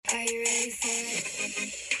Are you ready for it?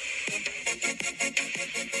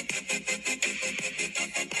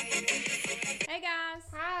 Hey guys.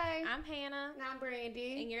 Hi. I'm Hannah. And I'm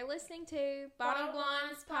Brandy. And you're listening to Bottle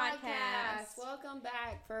Blondes Podcast. Welcome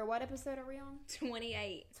back. For what episode are we on?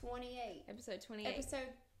 28. 28. Episode 28. Episode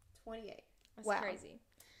 28. That's wow. crazy.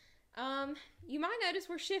 You might notice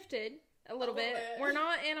we're shifted a little bit. We're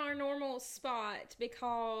not in our normal spot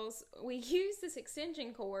because we use this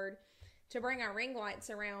extension cord to bring our ring lights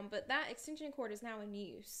around, but that extension cord is now in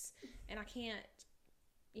use, and I can't,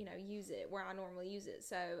 use it where I normally use it.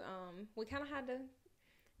 So, we kind of had to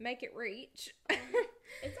make it reach It's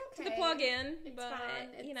okay. to the plug-in, It's but fine.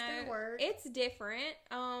 It's gonna work. it's different.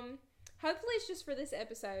 Hopefully it's just for this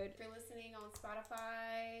episode. If you're listening on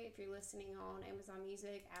Spotify, if you're listening on Amazon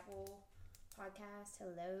Music, Apple Podcasts,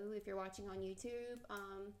 hello. If you're watching on YouTube,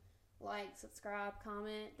 like, subscribe,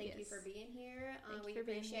 comment. Thank you for being here. We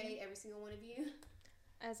appreciate every single one of you.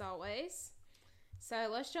 As always. So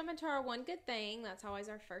let's jump into our one good thing. That's always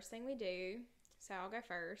our first thing we do. So I'll go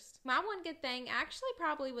first. My one good thing actually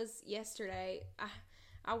probably was yesterday.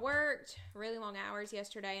 I worked really long hours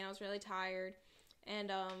yesterday and I was really tired.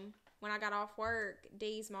 And when I got off work,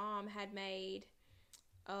 Dee's mom had made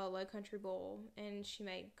a low country bowl, and she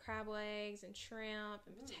made crab legs and shrimp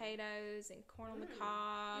and potatoes and corn on the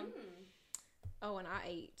cob. Oh, and I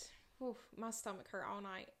ate. Oof, my stomach hurt all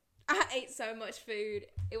night. I ate so much food.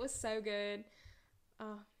 It was so good.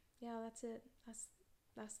 Yeah, that's it.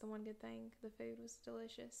 That's the one good thing. The food was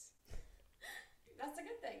delicious. That's a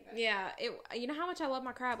good thing. Though. Yeah, you know how much I love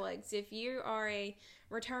my crab legs. If you are a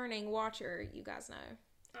returning watcher, you guys know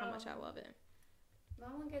how much I love it. My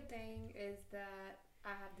one good thing is that I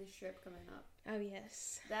have this trip coming up. Oh,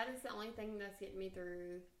 yes. That is the only thing that's getting me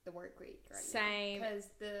through the work week right Same. now. Because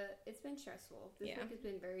it's been stressful. This week has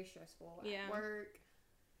been very stressful at work.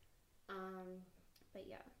 But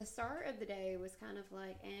yeah. The start of the day was kind of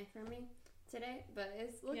like for me today. But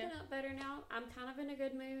it's looking up better now. I'm kind of in a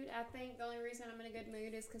good mood. I think the only reason I'm in a good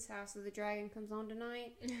mood is because House of the Dragon comes on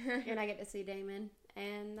tonight. And I get to see Damon.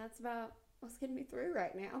 And that's about what's getting me through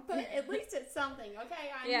right now. But at least it's something, okay?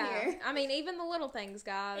 I'm here. I mean, even the little things,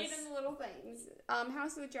 guys. Even the little things.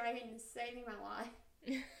 House of the Dragon is saving my life.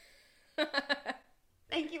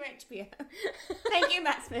 Thank you, HBO. Thank you,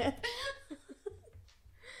 Matt Smith.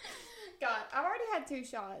 God, I've already had 2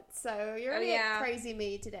 shots, so you're gonna get crazy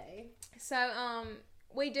me today. So,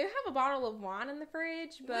 we do have a bottle of wine in the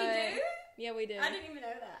fridge, but... We do? Yeah, we do. I didn't even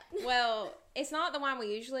know that. Well, it's not the wine we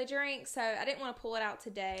usually drink, so I didn't want to pull it out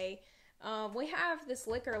today. We have this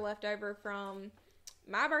liquor left over from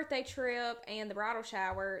my birthday trip and the bridal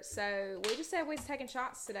shower, so we just said we was taking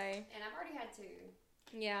shots today. And I've already had 2.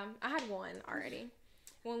 Yeah, I had 1 already.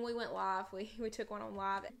 When we went live, we took one on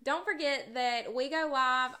live. Don't forget that we go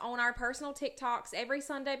live on our personal TikToks every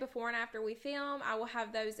Sunday before and after we film. I will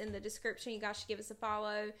have those in the description. You guys should give us a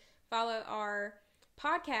follow. Follow our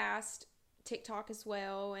podcast TikTok as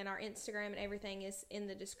well, and our Instagram and everything is in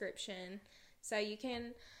the description. So you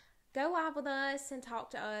can go live with us and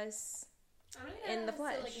talk to us in the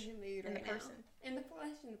flesh, in the person. In the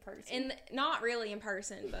flesh, in the person. Not really in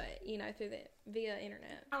person, but via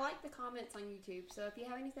internet. I like the comments on YouTube, so if you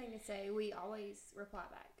have anything to say, we always reply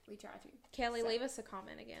back. We try to. Kelly, leave us a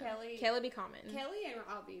comment again. Kelly be commenting. Kelly and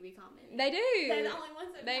Robbie be commenting. They do. They're the only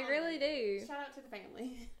ones that They really do. Shout out to the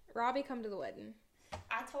family. Robbie, come to the wedding.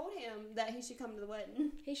 I told him that he should come to the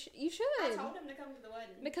wedding. You should. I told him to come to the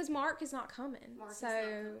wedding. Because Mark is not coming. Mark is not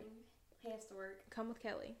coming. He has to work. Come with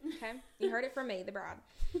Kelly, okay? You heard it from me, the bride.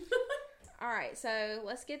 All right, so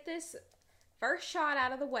let's get this first shot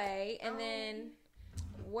out of the way, and then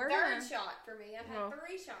we're third shot for me. I've had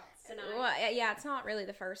 3 shots tonight. Well, yeah, it's not really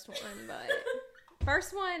the first one, but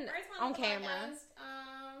first one on camera.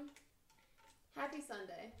 Happy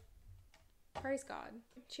Sunday. Praise God.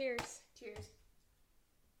 Cheers. Cheers.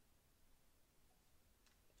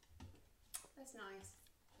 That's nice.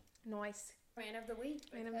 Nice. Man of the week.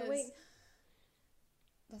 Man of the week.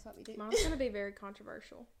 That's what we do. Mine's going to be very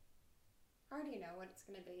controversial. I already know what it's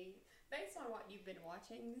going to be. Based on what you've been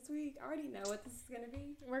watching this week, I already know what this is going to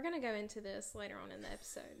be. We're going to go into this later on in the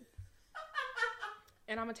episode.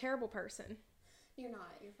 And I'm a terrible person. You're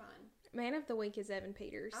not. You're fine. Man of the week is Evan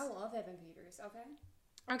Peters. I love Evan Peters,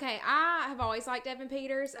 okay? Okay, I have always liked Evan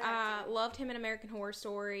Peters. I loved him in American Horror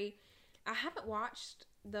Story. I haven't watched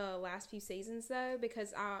the last few seasons, though,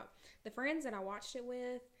 because the friends that I watched it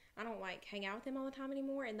with, I don't, hang out with them all the time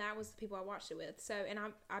anymore, and that was the people I watched it with. So, and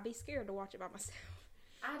I'd be scared to watch it by myself.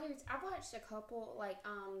 I've watched a couple,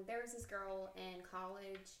 there was this girl in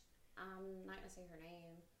college, I'm not going to say her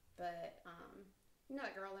name, but, you know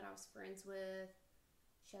that girl that I was friends with?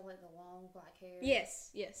 She had like the long black hair. Yes.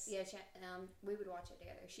 Yeah, we would watch it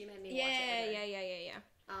together. She made me watch it with her. Yeah.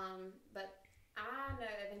 But I know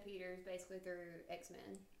Evan Peters basically through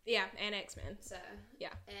X-Men. Yeah, and X-Men. So,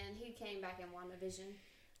 yeah. And he came back in WandaVision,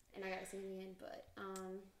 and I got to see him in the end, but,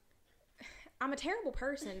 I'm a terrible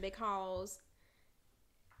person because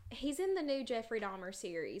he's in the new Jeffrey Dahmer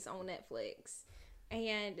series on Netflix,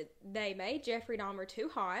 and they made Jeffrey Dahmer too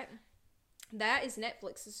hot. That is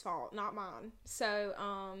Netflix's fault, not mine. So,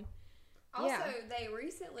 Also, they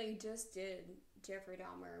recently just did Jeffrey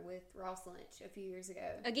Dahmer with Ross Lynch a few years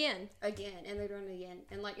ago. Again, and they're doing it again.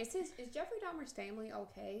 And like, is Jeffrey Dahmer's family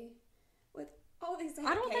okay with all these?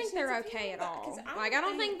 I don't think they're okay at all. I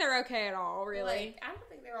don't think they're okay at all. Really, like, I don't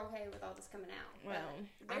think they're okay with all this coming out. Well,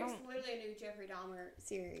 there's literally a new Jeffrey Dahmer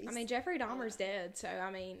series. I mean, Jeffrey Dahmer's dead, so I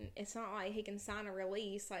mean, it's not like he can sign a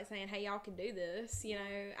release like saying, "Hey, y'all can do this." You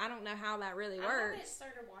know, I don't know how that really works. I haven't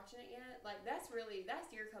started watching it yet. Like, that's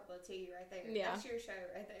your cup of tea right there. Yeah, that's your show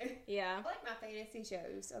right there. Yeah, I like my fantasy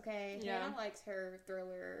shows. Okay, yeah. Hannah likes her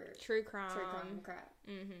thriller, true crime crap.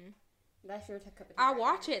 Mm-hmm. That's your cup of tea. I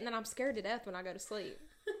watch it and then I'm scared to death when I go to sleep.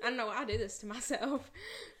 I don't know why I do this to myself,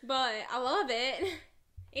 but I love it.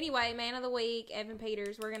 Anyway, Man of the Week, Evan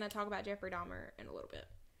Peters. We're going to talk about Jeffrey Dahmer in a little bit.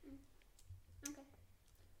 Okay.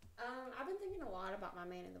 I've been thinking a lot about my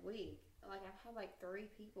Man of the Week. Like, I've had like 3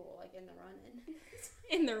 people like in the running.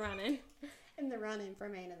 In the running for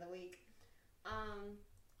Man of the Week.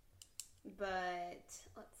 But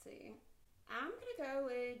let's see. I'm going to go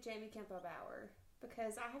with Jamie Kempo Bauer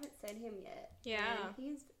because I haven't said him yet. Yeah. And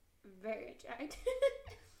he's very attractive.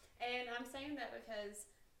 And I'm saying that because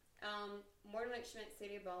Mortal Instruments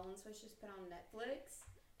City of Bones was just put on Netflix.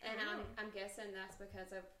 And I'm guessing that's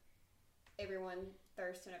because of everyone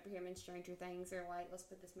thirsting up for him in Stranger Things. They're like, let's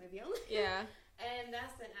put this movie on. Yeah. And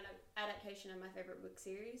that's an adaptation of my favorite book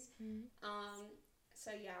series. Mm-hmm.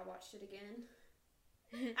 So yeah, I watched it again.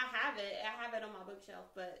 I have it on my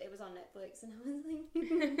bookshelf, but it was on Netflix, and I was like,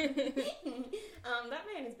 that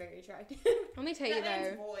man is very attractive. Let me tell you though, that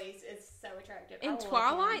man's voice is so attractive. In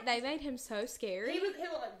Twilight, they made him so scary. He looked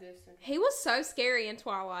like this. He was so scary in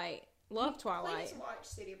Twilight. Love Twilight. Please watch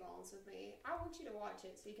City of Bones with me. I want you to watch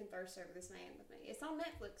it so you can thirst over this man with me. It's on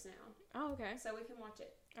Netflix now. Oh, okay. So we can watch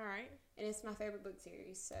it. All right. And it's my favorite book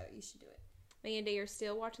series, so you should do it. Me and Dee are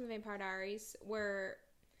still watching The Vampire Diaries. We're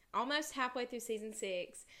almost halfway through season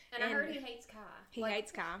 6. And I heard he hates Kai. He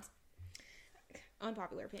hates Kai.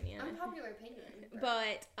 Unpopular opinion.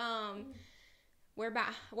 But we're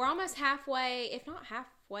almost halfway, if not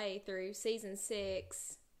halfway through season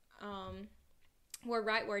 6. We're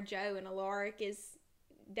right where Joe and Alaric is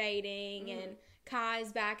dating, and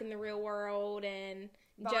Kai's back in the real world, and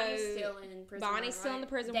Bonnie's still in prison. Bonnie's still in the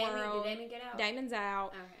prison world. Did Damon get out? Damon's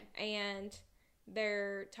out. Okay. And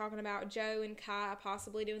they're talking about Joe and Kai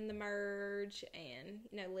possibly doing the merge, and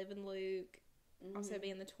Liv and Luke also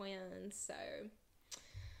being the twins. So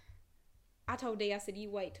I told Dee, I said, you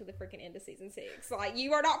wait till the freaking end of season 6. Like,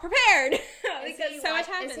 you are not prepared because so much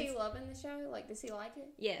happens. Is he loving the show? Like, does he like it?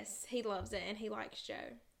 Yes, he loves it, and he likes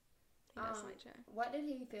Joe. He does like Joe. What did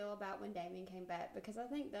he feel about when Damon came back? Because I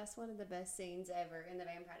think that's one of the best scenes ever in The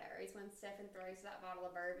Vampire Diaries, when Stefan throws that bottle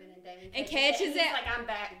of bourbon and Damon catches it. He's like, I'm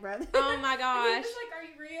back, brother. Oh my gosh. He was like, are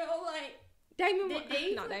you real? Like, Damon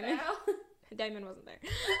not Damon. Damon wasn't there.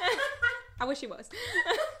 I wish he was.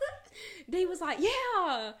 Dee was like,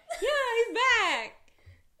 yeah, he's back.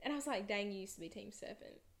 And I was like, dang, you used to be Team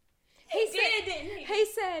Stefan. He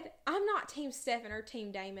said, I'm not Team Stefan or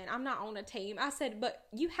Team Damon. I'm not on a team. I said, but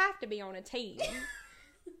you have to be on a team.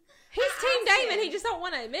 He's Team Damon. He just don't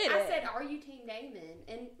want to admit it. I said, are you Team Damon?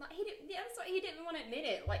 And like, he didn't want to admit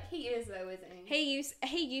it. Like, he is, though, isn't he?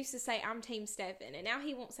 He used to say, I'm Team Stefan. And now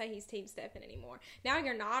he won't say he's Team Stefan anymore. Now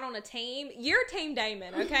you're not on a team. You're Team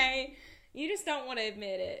Damon, okay? You just don't want to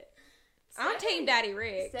admit it. I'm Team Daddy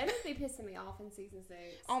Rick. Stefan be pissing me off in season 6.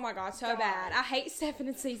 Oh my god, so bad. I hate Stefan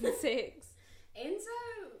in season 6. Enzo.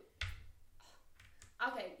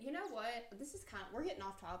 Okay, you know what? This is we're getting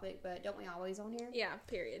off topic, but don't we always on here? Yeah,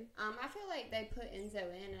 period. I feel like they put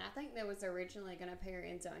Enzo in, and I think they was originally going to pair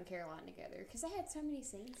Enzo and Caroline together because they had so many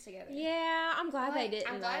scenes together. Yeah, I'm glad they didn't.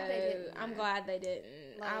 I'm glad they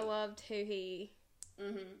didn't. Like, I loved who he.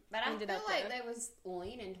 But I feel like they was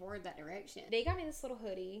leaning toward that direction. They got me this little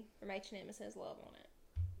hoodie from H&M. It says love on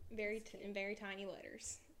it. In very tiny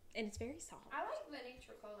letters. And it's very soft. I like the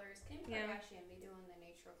neutral colors. Kim Kardashian be doing the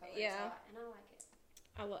neutral colors a lot, and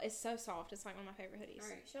I like it. It's so soft. It's like one of my favorite hoodies.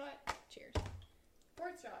 Alright, shot. Cheers.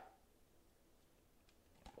 Fourth shot.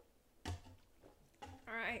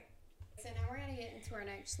 Alright. So now we're going to get into our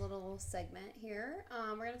next little segment here.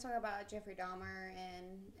 We're going to talk about Jeffrey Dahmer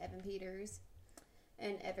and Evan Peters.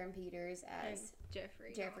 and Evan Peters as and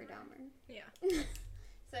Jeffrey Dahmer. Yeah.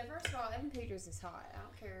 So first of all, Evan Peters is hot. I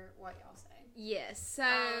don't care what y'all say. Yes. So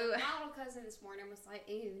my little cousin this morning was like,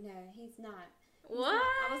 "Ew, no, he's not." What?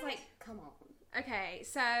 I was like, "Come on." Okay,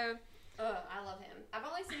 so I love him. I've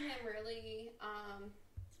only seen him really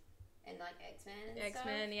in like X-Men and stuff.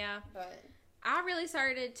 X-Men, yeah. But I really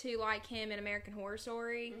started to like him in American Horror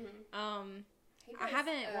Story. I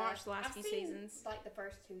haven't watched the last few seasons. Like the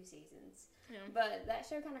first 2 seasons. Yeah. But that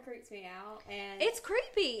show kind of creeps me out, and it's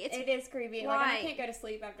creepy. It is creepy. Like I can't go to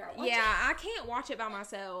sleep after I watch it. Yeah, I can't watch it by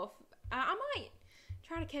myself. I might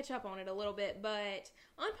try to catch up on it a little bit, but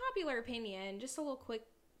unpopular opinion, just a little quick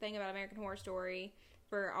thing about American Horror Story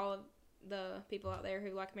for all of the people out there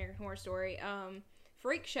who like American Horror Story.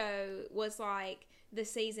 Freak Show was like the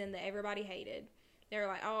season that everybody hated. They were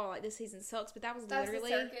like, "Oh, like this season sucks," but that was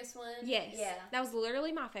literally the circus one. Yes, yeah, that was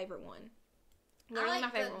literally my favorite one. Literally I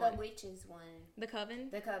like my favorite the one. Witches one. The Coven.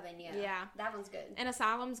 The Coven, yeah. Yeah, that one's good. And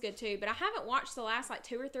Asylum's good too, but I haven't watched the last like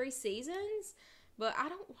 2 or 3 seasons. But I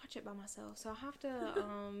don't watch it by myself, so I have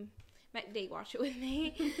to make D watch it with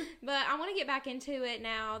me. But I want to get back into it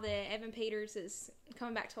now that Evan Peters is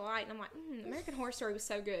coming back to light, and I'm like, American Horror Story was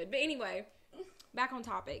so good. But anyway, back on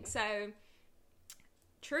topic. So,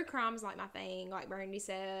 true crime is like my thing. Like Brandy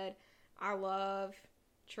said, I love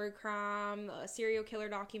true crime, serial killer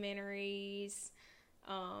documentaries.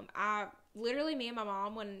 I literally, me and my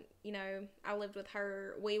mom, when, you know, I lived with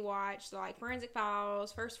her, we watched like Forensic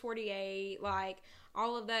Files, First 48, like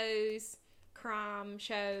all of those crime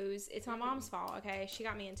shows. It's my mom's fault, okay? She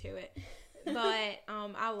got me into it. But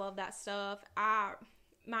I love that stuff.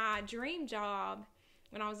 My dream job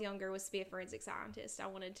when I was younger was to be a forensic scientist. I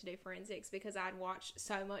wanted to do forensics because I'd watched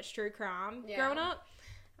so much true crime growing up.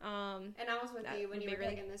 And I was with you when you were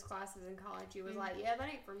taking those classes in college. You was like, yeah, that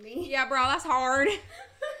ain't for me. Yeah, bro, that's hard.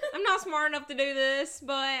 I'm not smart enough to do this,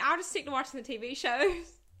 but I'll just stick to watching the TV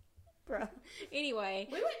shows. Bro. Anyway.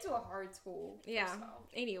 We went to a hard school. Yeah.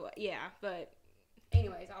 Anyway, yeah, but.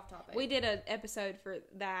 Anyways, off topic. We did an episode for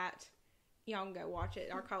that. Y'all can go watch it,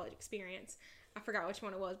 our college experience. I forgot which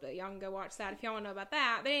one it was, but y'all can go watch that if y'all want to know about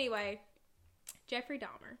that. But anyway, Jeffrey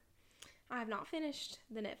Dahmer. I have not finished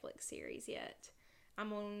the Netflix series yet.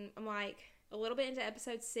 I'm like a little bit into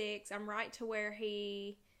episode 6. I'm right to where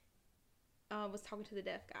he was talking to the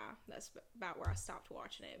deaf guy. That's about where I stopped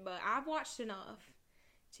watching it. But I've watched enough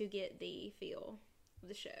to get the feel of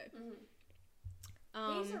the show.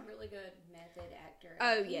 He's a really good method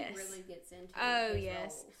actor. Yes. He really gets into his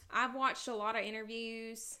yes. roles. I've watched a lot of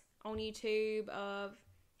interviews on YouTube of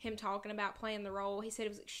him talking about playing the role. He said it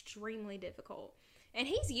was extremely difficult. And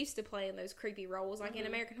he's used to playing those creepy roles, like in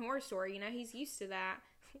American Horror Story. You know, he's used to that.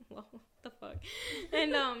 What the fuck?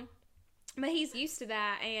 And, but he's used to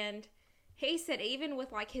that. And he said even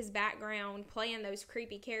with, like, his background playing those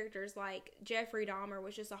creepy characters, like, Jeffrey Dahmer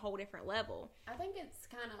was just a whole different level. I think it's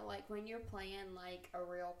kind of like when you're playing, like, a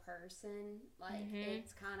real person, like,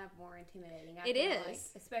 it's kind of more intimidating. It is. Like,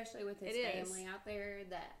 especially with his family out there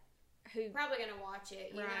that who probably going to watch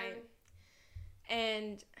it, you know?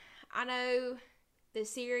 And I know the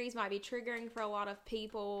series might be triggering for a lot of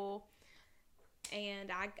people, and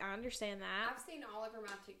I understand that. I've seen all over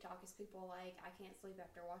my TikTok is people like, I can't sleep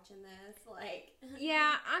after watching this. Like,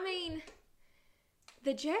 yeah, I mean,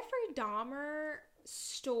 the Jeffrey Dahmer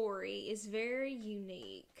story is very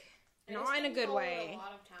unique. And not in a good way. A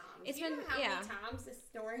lot of times. It's been how many times this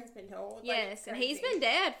story has been told? Yes, and he's been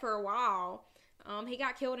dead for a while. He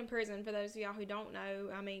got killed in prison. For those of y'all who don't know,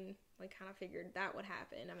 I mean, we kind of figured that would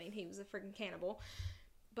happen. I mean, he was a freaking cannibal.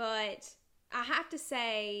 But I have to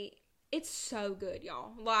say, it's so good,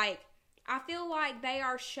 y'all. Like, I feel like they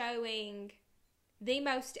are showing the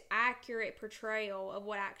most accurate portrayal of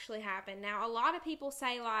what actually happened. Now, a lot of people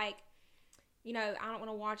say, like, you know, I don't want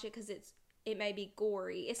to watch it because it may be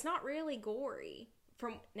gory. It's not really gory.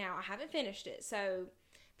 Now, I haven't finished it, so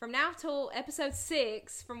from now till episode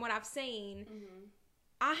 6, from what I've seen,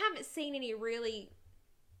 I haven't seen any really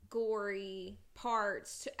gory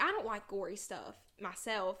parts. I don't like gory stuff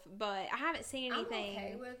myself, but I haven't seen anything. I'm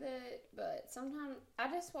okay with it, but sometimes I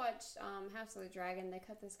just watched House of the Dragon. They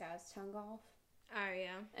cut this guy's tongue off. Oh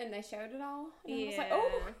yeah, and they showed it all. And yeah. I was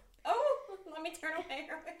like, oh, let me turn away.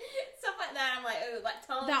 Stuff like that. I'm like, oh, like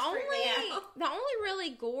tongue. The only really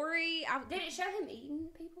gory. Did it show him eating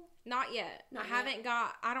people? Not yet.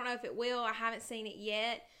 I don't know if it will. I haven't seen it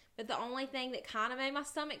yet. But the only thing that kind of made my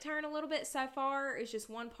stomach turn a little bit so far is just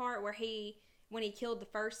one part where when he killed the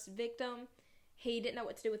first victim, he didn't know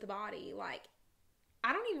what to do with the body. Like,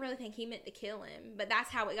 I don't even really think he meant to kill him, but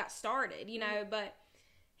that's how it got started, you know, but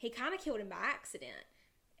he kind of killed him by accident.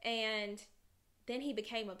 And then he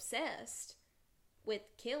became obsessed with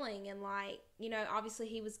killing, and like, you know, obviously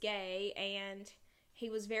he was gay and he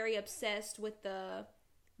was very obsessed with the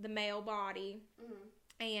male body,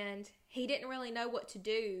 and he didn't really know what to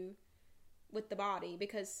do with the body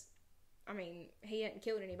because, I mean, he hadn't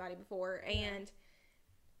killed anybody before, and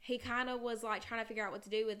he kind of was like trying to figure out what to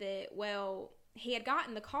do with it. Well, he had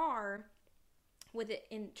gotten the car with it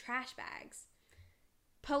in trash bags.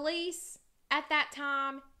 Police at that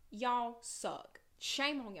time, y'all suck.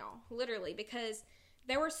 Shame on y'all, literally, because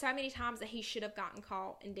there were so many times that he should have gotten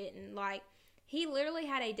caught and didn't. Like, he literally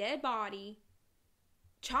had a dead body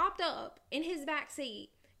chopped up in his back seat,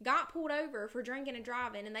 got pulled over for drinking and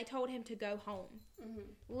driving, and they told him to go home.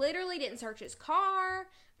 Literally didn't search his car.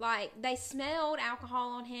 Like, they smelled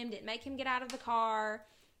alcohol on him, didn't make him get out of the car,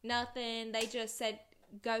 nothing. They just said,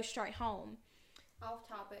 go straight home. Off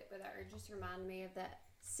topic, but that just reminded me of that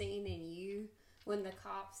scene in You when the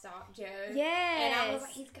cop stopped Joe. Yes. And I was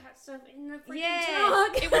like, he's got stuff in the freaking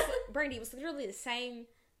trunk. It was, Brandy, it was literally the same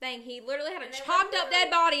thing. He literally had a chopped up dead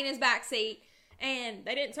body in his back seat, and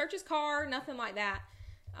they didn't search his car, nothing like that.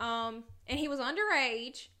 And he was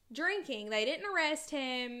underage, drinking. They didn't arrest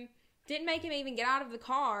him, didn't make him even get out of the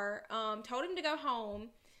car, told him to go home.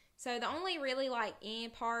 So the only really, like,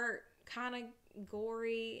 end part, kind of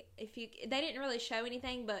gory, they didn't really show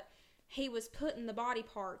anything, but he was putting the body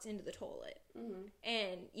parts into the toilet,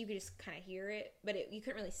 and you could just kind of hear it, but you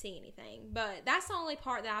couldn't really see anything. But that's the only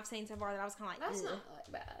part that I've seen so far that I was kind of like, that's not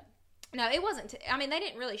like bad. No, it wasn't. I mean, they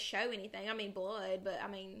didn't really show anything. I mean, blood, but I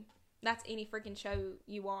mean, that's any freaking show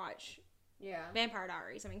you watch. Yeah. Vampire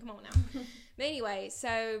Diaries. I mean, come on now. But anyway,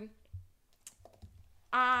 so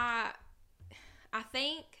I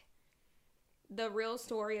think the real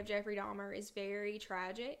story of Jeffrey Dahmer is very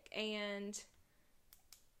tragic and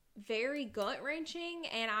very gut-wrenching,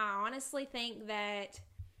 and I honestly think that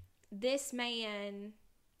this man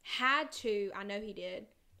had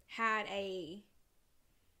a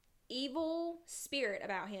evil spirit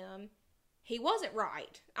about him. He wasn't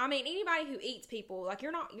right. I mean, anybody who eats people, like,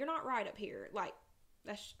 you're not right up here. Like,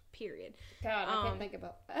 that's period. God, I can't think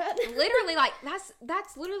about that. Literally, like,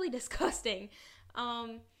 that's literally disgusting.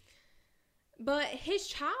 But his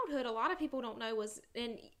childhood, a lot of people don't know, was,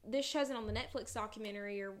 and this shows it on the Netflix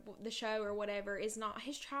documentary or the show or whatever, is not,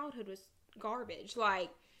 his childhood was garbage.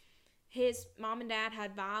 Like, his mom and dad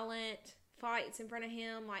had violent fights in front of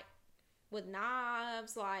him, like, with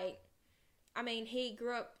knives. Like, I mean, he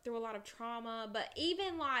grew up through a lot of trauma, but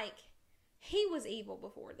even, like, he was evil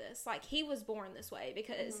before this. Like, he was born this way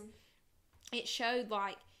because it showed,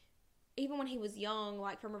 like, even when he was young,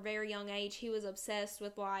 like, from a very young age, he was obsessed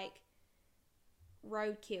with, like,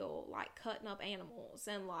 roadkill, like cutting up animals,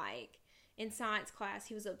 and like in science class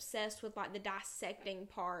he was obsessed with like the dissecting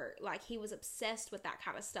part. Like, he was obsessed with that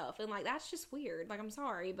kind of stuff, and like that's just weird. Like, I'm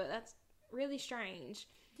sorry, but that's really strange.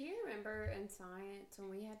 Do you remember in science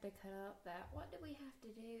when we had to cut up that, what did we have to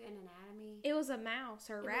do in anatomy? It was a mouse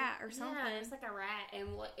or rat or something. Yeah, it was like a rat, and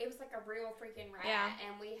it was like a real freaking rat,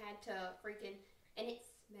 and we had to freaking, and it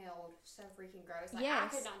smelled so freaking gross. Like, I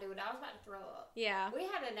could not do it. I was about to throw up. Yeah. We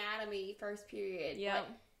had anatomy first period. Yeah. Like,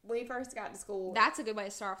 when we first got to school. That's a good way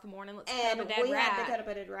to start off the morning. Let's cut up a dead rat. And we had to cut up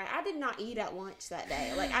a dead rat. I did not eat at lunch that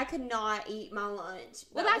day. Like, I could not eat my lunch.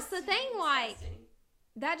 Well, that's the thing. Like,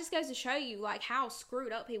 that just goes to show you, like, how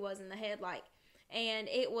screwed up he was in the head. Like, and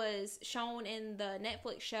it was shown in the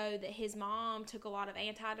Netflix show that his mom took a lot of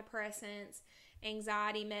antidepressants,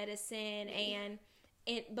 anxiety medicine,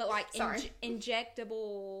 but like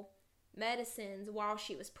injectable medicines while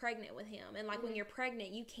she was pregnant with him. And like when you're pregnant,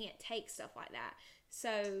 you can't take stuff like that.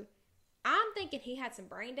 So I'm thinking he had some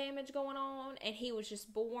brain damage going on, and he was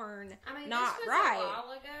just born not this was right. a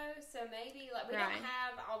while ago, so maybe like we don't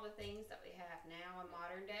have all the things that we have now in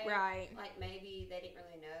modern day. Right. Like, maybe they didn't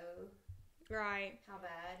really know. Right. How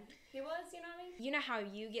bad he was, you know what I mean? You know how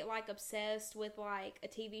you get, like, obsessed with, like, a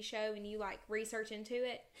TV show and you, like, research into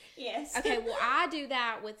it? Yes. Okay, well, I do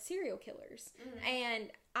that with serial killers. And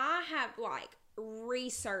I have, like,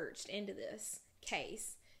 researched into this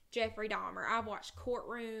case, Jeffrey Dahmer. I've watched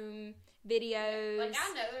courtroom videos. Like,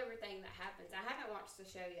 I know everything that happens. I haven't watched the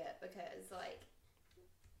show yet because, like...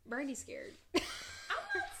 Brandy's scared. I'm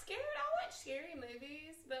not scared. I watch scary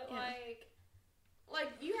movies, but, Like,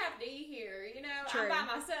 you have D here, you know? True. I'm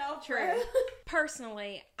by myself. True.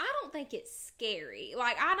 Personally, I don't think it's scary.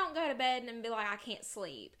 Like, I don't go to bed and be like, I can't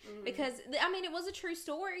sleep. Because, I mean, it was a true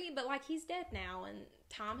story, but, like, he's dead now, and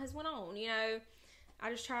time has went on, you know? I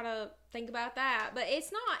just try to think about that. But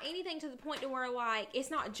it's not anything to the point to where, like, it's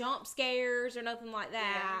not jump scares or nothing like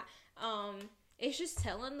that. Yeah. It's just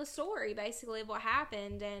telling the story, basically, of what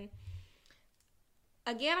happened. And,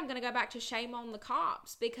 again, I'm going to go back to shame on the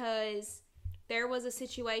cops, because there was a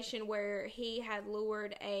situation where he had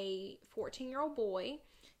lured a 14-year-old boy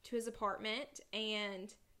to his apartment,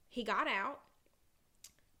 and he got out.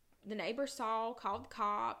 The neighbor saw, called the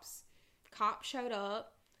cops. Cops showed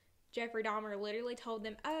up. Jeffrey Dahmer literally told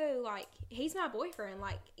them, oh, like, he's my boyfriend.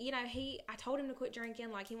 Like, you know, I told him to quit drinking.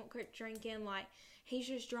 Like, he won't quit drinking. Like, he's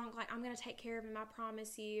just drunk. Like, I'm going to take care of him. I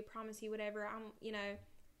promise you, whatever.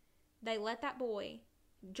 They let that boy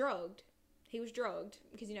drugged. He was drugged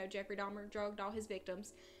because, you know, Jeffrey Dahmer drugged all his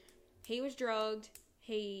victims. He was drugged.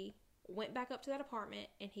 He went back up to that apartment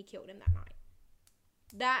and he killed him that night.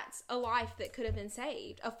 That's a life that could have been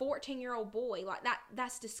saved. A 14-year-old boy. Like,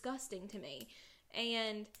 that's disgusting to me.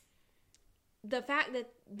 And the fact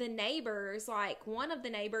that the neighbors, like, one of the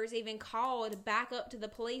neighbors even called back up to the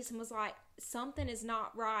police and was like, something is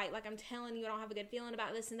not right. Like, I'm telling you, I don't have a good feeling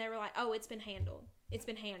about this. And they were like, oh, it's been handled. It's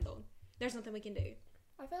been handled. There's nothing we can do.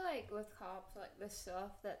 I feel like with cops, like, the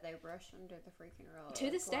stuff that they brush under the freaking rug.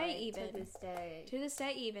 To this day, even. To this day. To this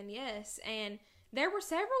day, even, yes. And there were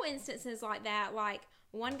several instances like that. Like,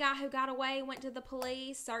 one guy who got away went to the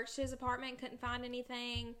police, searched his apartment, couldn't find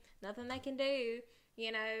anything. Nothing they can do.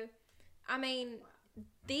 You know, I mean,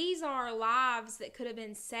 these are lives that could have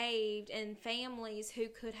been saved and families who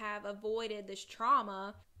could have avoided this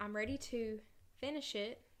trauma. I'm ready to finish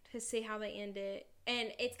it to see how they end it.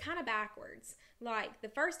 And it's kind of backwards. Like, the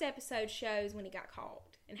first episode shows when he got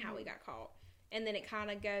caught and how he got caught. And then it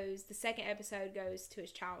kind of goes, the second episode goes to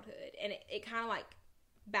his childhood. And it kind of, like,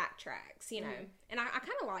 backtracks, you know. And I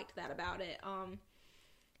kind of liked that about it.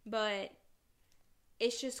 But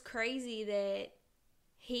it's just crazy that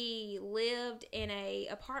he lived in a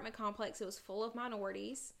apartment complex that was full of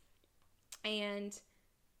minorities and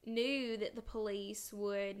knew that the police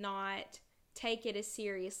would not take it as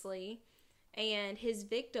seriously. And his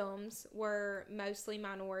victims were mostly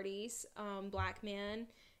minorities, black men.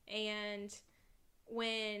 And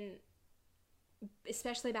when,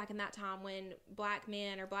 especially back in that time, when black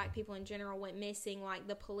men or black people in general went missing, like,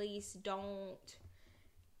 the police don't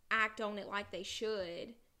act on it like they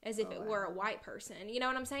should, as if it were a white person. You know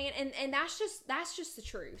what I'm saying? And that's just the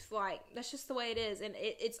truth. Like, that's just the way it is. And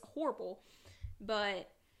it's horrible.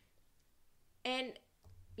 But, and,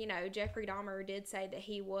 you know, Jeffrey Dahmer did say that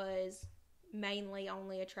he was mainly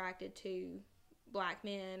only attracted to black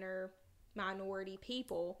men or minority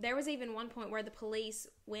people. There was even one point where the police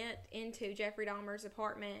went into Jeffrey Dahmer's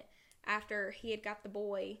apartment after he had got the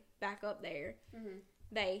boy back up there.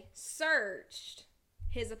 They searched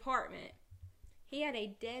his apartment. He had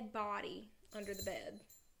a dead body under the bed.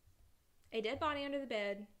 A dead body under the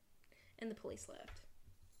bed, and the police left.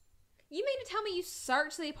 You mean to tell me you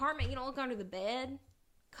searched the apartment, you don't look under the bed?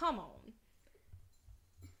 Come on.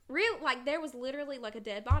 Like, there was literally, like, a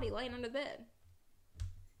dead body laying under the bed.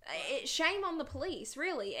 Shame on the police,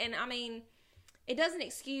 really. And, I mean, it doesn't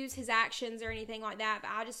excuse his actions or anything like that,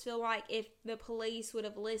 but I just feel like if the police would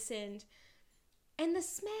have listened. And the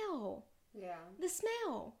smell. Yeah. The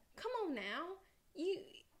smell. Come on now.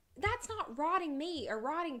 That's not rotting meat or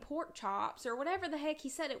rotting pork chops or whatever the heck he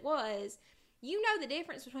said it was. You know the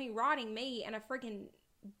difference between rotting meat and a freaking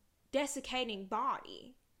desiccating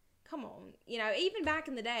body. Come on. You know, even back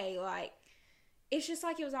in the day, like, it's just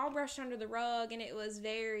like it was all brushed under the rug and it was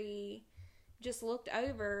very just looked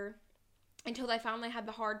over until they finally had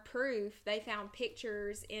the hard proof. They found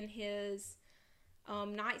pictures in his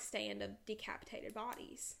nightstand of decapitated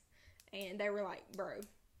bodies. And they were like, bro,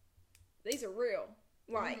 these are real.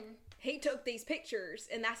 Like, he took these pictures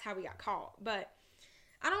and that's how we got caught. But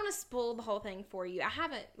I don't want to spoil the whole thing for you. I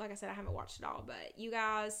haven't watched it all. But you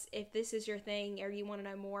guys, if this is your thing or you want to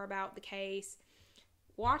know more about the case,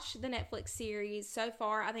 watch the Netflix series. So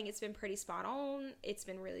far, I think it's been pretty spot on. It's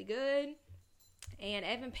been really good. And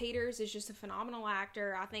Evan Peters is just a phenomenal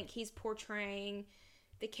actor. I think he's portraying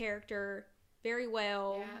the character very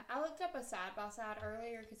well. Yeah, I looked up a side-by-side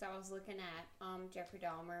earlier because I was looking at Jeffrey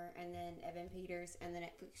Dahmer and then Evan Peters and the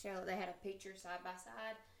Netflix show. They had a picture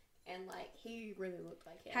side-by-side. And, like, he really looked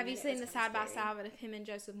like him. Have you seen the side-by-side of him and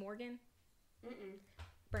Joseph Morgan?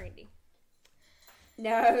 Brandy.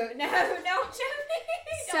 No, don't show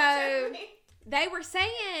me. So, they were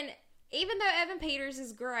saying, even though Evan Peters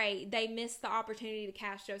is great, they missed the opportunity to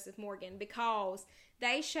cast Joseph Morgan because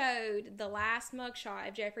they showed the last mugshot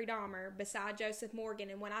of Jeffrey Dahmer beside Joseph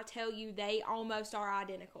Morgan. And when I tell you, they almost are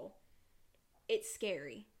identical. It's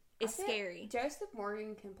scary. It's scary. Joseph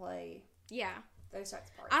Morgan can play. Yeah. Those types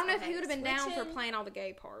of parts. I don't know if he would have been down for playing all the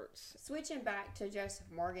gay parts. Switching back to Joseph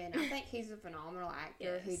Morgan, I think he's a phenomenal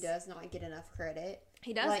actor who does not get enough credit.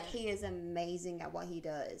 He doesn't. Like, he is amazing at what he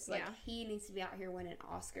does. Like, he needs to be out here winning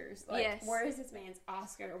Oscars. Like, where is this man's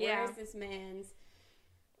Oscar? Where is this man's,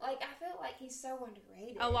 Like, I feel like he's so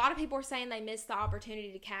underrated. A lot of people are saying they missed the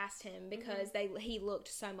opportunity to cast him because he looked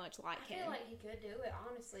so much like him. I feel like he could do it,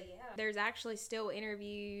 honestly, yeah. There's actually still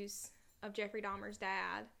interviews of Jeffrey Dahmer's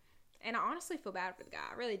dad, and I honestly feel bad for the guy.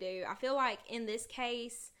 I really do. I feel like in this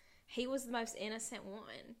case, he was the most innocent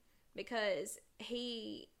one because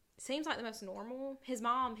he seems like the most normal. His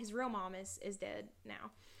real mom is dead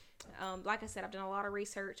now. Like I said, I've done a lot of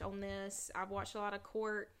research on this. I've watched a lot of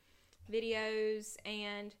court videos,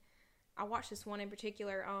 and I watched this one in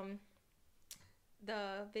particular.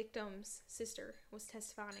 The victim's sister was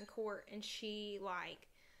testifying in court, and she like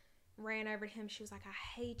ran over to him. She was like,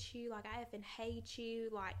 "I hate you, like I effing hate you."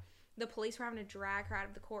 Like the police were having to drag her out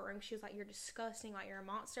of the courtroom. She was like, "You're disgusting, like you're a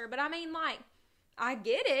monster." But I mean, like, I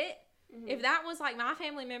get it. If that was like my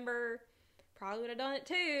family member, probably would have done it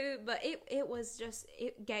too. But it was just,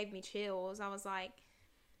 it gave me chills. I was like,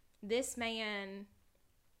 this man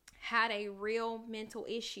had a real mental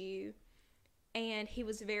issue, and he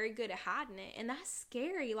was very good at hiding it, and that's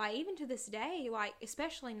scary. Like, even to this day, like,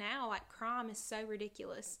 especially now, like, crime is so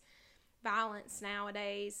ridiculous, violence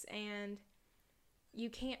nowadays, and you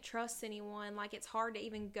can't trust anyone. Like, it's hard to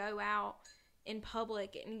even go out in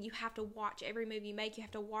public, and you have to watch every move you make. You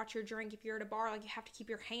have to watch your drink. If you're at a bar, like, you have to keep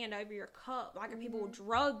your hand over your cup. Like, people will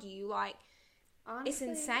drug you. Like, honestly, it's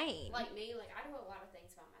insane. Like me, like, I do a lot of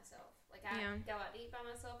things by myself. Like, I go out to eat by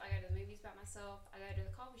myself. I go to the movies by myself. I go to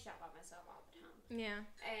the coffee shop by myself all the time. Yeah.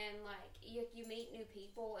 And, like, you meet new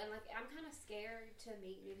people. And, like, I'm kind of scared to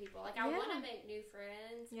meet new people. Like, I want to make new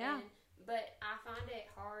friends. Yeah. But I find it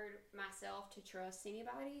hard myself to trust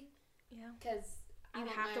anybody. Yeah. Because you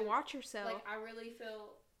have to watch yourself. Like, I really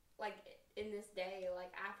feel like in this day,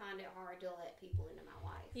 like, I find it hard to let people into my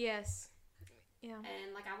life. Yes. Yeah.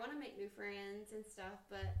 And, like, I want to make new friends and stuff,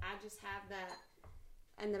 but I just have that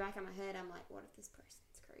in the back of my head. I'm like, what if this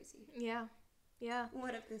person's crazy? Yeah. Yeah.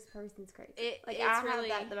 What if this person's crazy? I have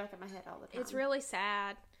that in the back of my head all the time. It's really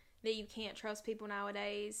sad that you can't trust people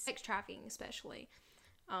nowadays. Sex trafficking, especially,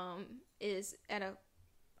 is at a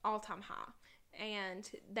all-time high. And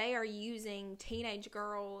they are using teenage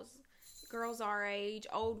girls our age,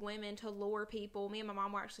 old women, to lure people. Me and my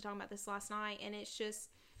mom were actually talking about this last night, and it's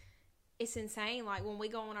insane. Like, when we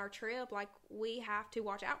go on our trip, like, we have to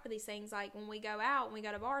watch out for these things. Like, when we go out, when we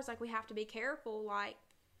go to bars, like, we have to be careful. Like,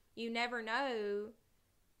 you never know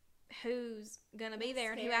who's gonna be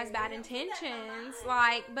there and who has bad intentions.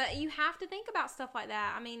 Like, but you have to think about stuff like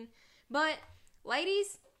that. I mean, but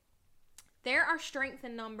ladies, there are strength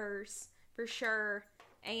in numbers for sure.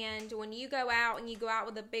 And when you go out and you go out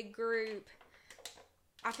with a big group,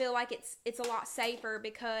 I feel like it's a lot safer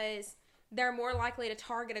because they're more likely to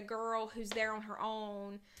target a girl who's there on her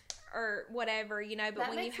own or whatever, you know. But that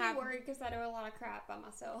when makes you have me worried because I do a lot of crap by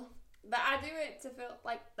myself. But I do it to feel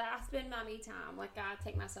like that I spend my me time. Like, I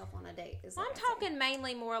take myself on a date. Well, I'm talking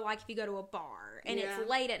mainly more like if you go to a bar and it's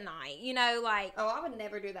late at night, you know, like. Oh, I would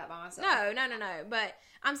never do that by myself. No. But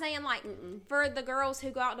I'm saying, like, for the girls who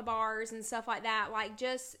go out to bars and stuff like that, like,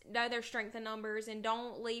 just know their strength in numbers and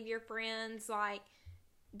don't leave your friends, like,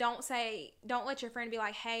 don't let your friend be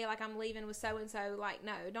like, hey, like, I'm leaving with so-and-so. Like,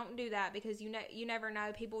 no, don't do that because you never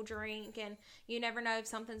know. People drink, and you never know if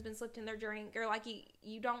something's been slipped in their drink, or, like,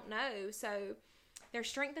 you don't know. So there's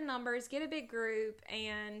strength in numbers. Get a big group,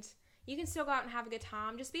 and you can still go out and have a good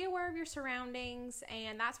time. Just be aware of your surroundings,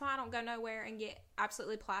 and that's why I don't go nowhere and get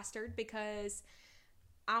absolutely plastered, because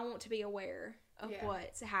I want to be aware of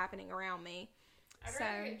what's happening around me. I'd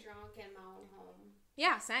rather get drunk in my own home.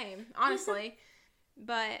 Yeah, same, honestly.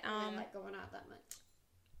 But I don't like going out that much.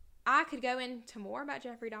 I could go into more about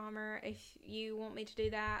Jeffrey Dahmer if you want me to do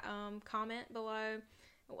that. Comment below.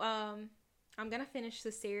 I'm gonna finish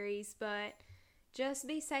the series, but just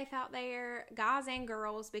be safe out there, guys and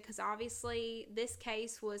girls, because obviously this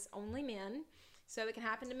case was only men, so it can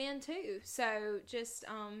happen to men too. So just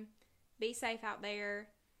be safe out there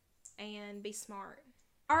and be smart.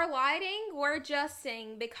 Our lighting, we're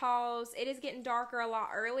adjusting because it is getting darker a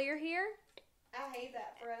lot earlier here. I hate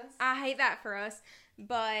that for us.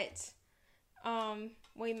 But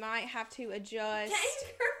we might have to adjust.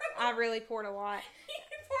 I really poured a lot. You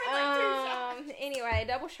poured like 2 shots. Anyway,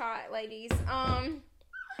 double shot, ladies.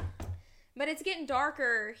 But it's getting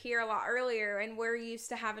darker here a lot earlier, and we're used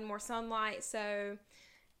to having more sunlight, so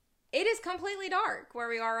it is completely dark where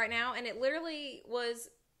we are right now, and it literally was.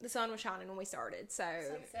 The sun was shining when we started, so. It's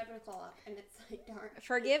like 7 o'clock, and it's like dark.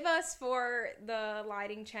 Forgive us for the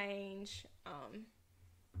lighting change.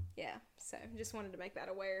 Yeah, so just wanted to make that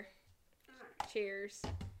aware. Alright. Cheers.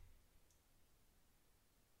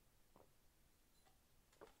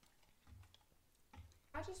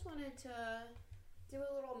 I just wanted to do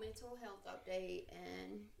a little mental health update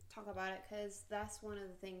and talk about it, because that's one of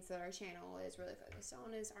the things that our channel is really focused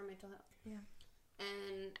on, is our mental health. Yeah.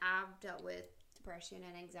 And I've dealt with depression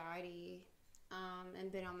and anxiety,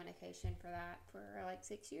 and been on medication for that for like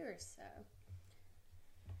 6 years. So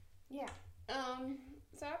yeah.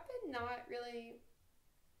 So I've been not really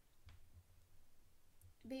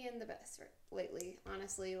being the best lately,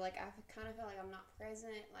 honestly. Like, I kind of feel like I'm not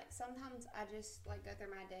present. Like, sometimes I just like go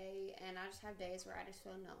through my day and I just have days where I just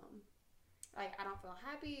feel numb. Like, I don't feel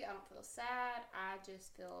happy, I don't feel sad, I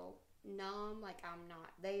just feel numb, like I'm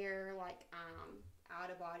not there, like I'm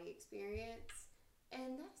out of body experience.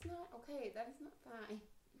 And that's not okay. That is not fine.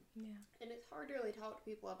 Yeah. And it's hard to really talk to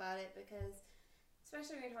people about it, because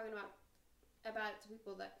especially when you're talking about it to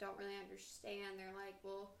people that don't really understand, they're like,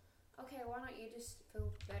 well, okay, why don't you just feel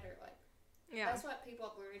better? Like, Yeah. that's what people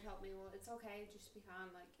have literally told me. Well, it's okay, just be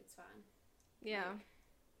fine. Like, it's fine. Yeah. Like,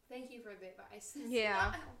 thank you for the advice. It's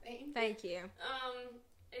Yeah. not helping. Thank you.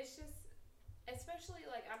 It's just, especially,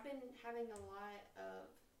 like, I've been having a lot of,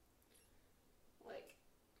 like,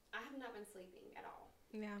 I have not been sleeping at all.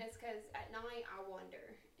 Yeah. It's because at night I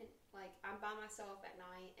wonder, and like I'm by myself at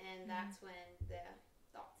night, and that's when the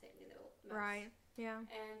thoughts hit me the most. Right. Yeah.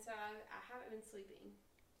 And so I haven't been sleeping.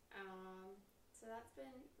 So that's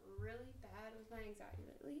been really bad with my anxiety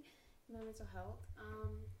lately, my mental health.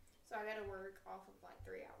 So I got to work off of like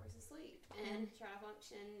 3 hours of sleep and try to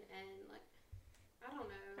function, and like, I don't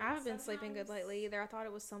know. I haven't been sleeping good lately either. I thought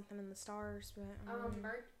it was something in the stars, but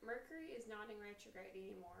Mercury is not in retrograde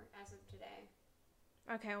anymore as of today.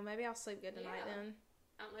 Okay, well maybe I'll sleep good tonight then.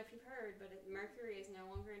 I don't know if you've heard, but Mercury is no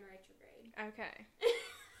longer in retrograde. Okay.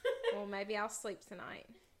 Well, maybe I'll sleep tonight.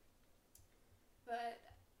 But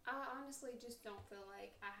I honestly just don't feel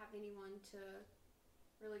like I have anyone to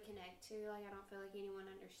really connect to. Like, I don't feel like anyone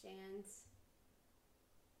understands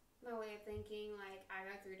my way of thinking. Like, I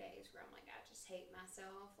go through days where I'm like, I just hate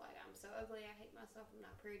myself. Like, I'm so ugly. I hate myself. I'm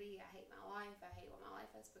not pretty. I hate my life. I hate what my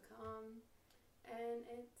life has become. And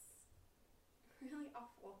it's really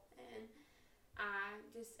awful. And I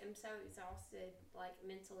just am so exhausted, like,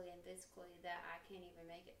 mentally and physically, that I can't even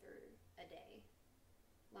make it through a day.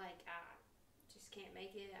 Like, I just can't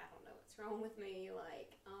make it. I don't know what's wrong with me.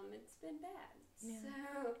 Like, it's been bad.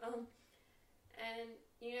 Yeah. So, and,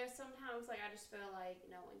 you know, sometimes, like, I just feel like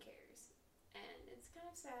no one cares. And it's kind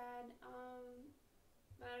of sad.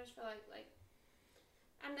 But I just feel like,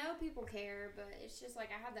 I know people care, but it's just, like,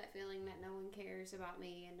 I have that feeling that no one cares about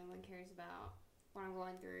me and no one cares about what I'm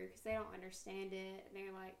going through, because they don't understand it. And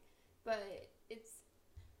they're like, but it's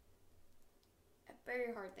a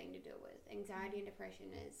very hard thing to deal with. Anxiety and depression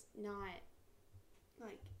is not,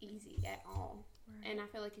 like, easy at all. Right. And I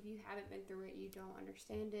feel like if you haven't been through it, you don't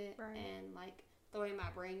understand it. Right. And, like, the way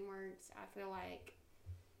my brain works, I feel like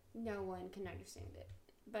no one can understand it.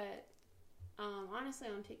 But honestly,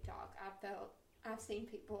 on TikTok, I've seen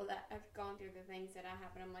people that have gone through the things that I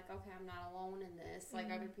have, and I'm like, okay, I'm not alone in this.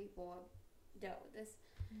 Like, other people have dealt with this.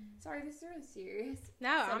 Sorry, this is really serious.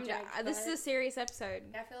 No, subject, this is a serious episode.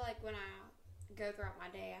 I feel like when I go throughout my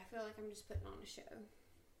day, I feel like I'm just putting on a show.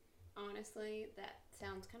 Honestly, that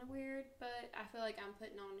sounds kind of weird, but I feel like I'm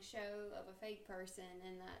putting on a show of a fake person,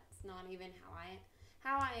 and that's not even how I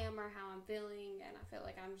am or how I'm feeling. And I feel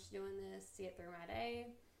like I'm just doing this to get through my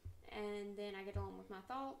day, and then I get on with my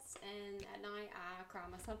thoughts, and at night I cry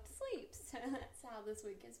myself to sleep. So that's how this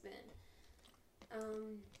week has been.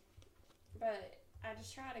 But I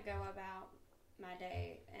just try to go about my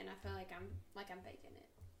day, and I feel like I'm faking it.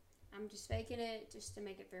 I'm just faking it just to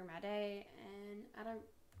make it through my day, and I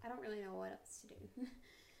don't really know what else to do.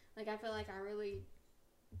 Like, I feel like I really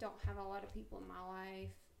don't have a lot of people in my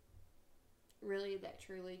life really that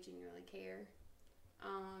truly, genuinely care.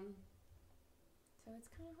 So it's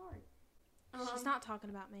kind of hard. She's not talking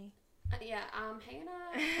about me. Yeah,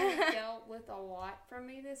 Hannah has dealt with a lot from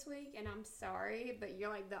me this week, and I'm sorry, but you're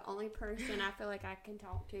like the only person I feel like I can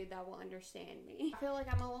talk to that will understand me. I feel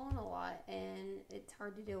like I'm alone a lot, and it's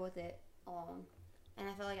hard to deal with it alone. And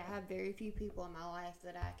I feel like I have very few people in my life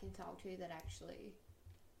that I can talk to that actually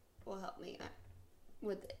will help me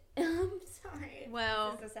with it. I'm sorry.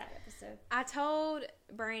 Well, this is a sad episode. I told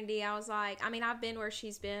Brandy, I was like, I mean, I've been where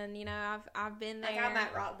she's been, you know, I've been there. Like, I'm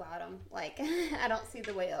at rock bottom. Like, I don't see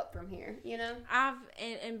the way up from here, you know?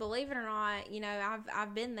 And believe it or not, you know,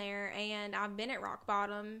 I've been there, and I've been at rock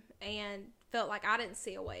bottom and felt like I didn't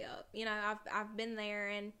see a way up. You know, I've been there,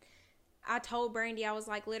 and I told Brandy, I was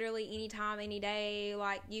like, literally anytime, any day,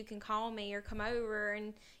 like, you can call me or come over.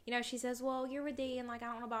 And, you know, she says, well, you're with Dee, and, like, I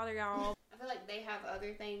don't want to bother y'all. I feel like they have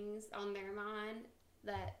other things on their mind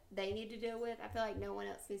that they need to deal with. I feel like no one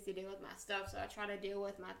else needs to deal with my stuff, so I try to deal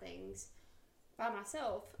with my things by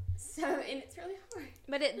myself. So, and it's really hard.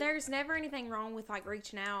 But there's never anything wrong with, like,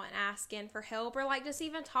 reaching out and asking for help, or, like, just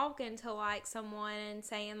even talking to, like, someone and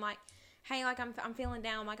saying, like, hey, like, I'm feeling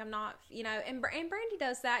down, like, I'm not, you know, and Brandy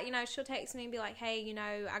does that, you know, she'll text me and be like, hey, you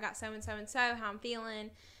know, I got so-and-so and so, how I'm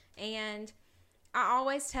feeling, and I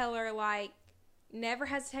always tell her, like, never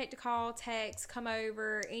hesitate to call, text, come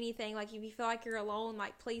over, anything, like, if you feel like you're alone,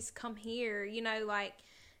 like, please come here, you know, like,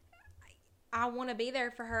 I want to be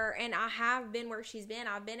there for her, and I have been where she's been.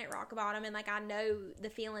 I've been at rock bottom, and, like, I know the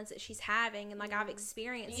feelings that she's having, and, like, I've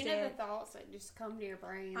experienced it. You know the thoughts that just come to your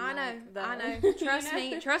brain. I know, like I know.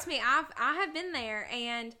 Trust me, I have been there,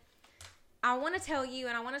 and I want to tell you,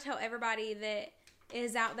 and I want to tell everybody that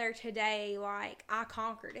is out there today, like, I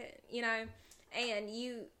conquered it, you know, and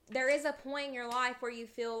there is a point in your life where you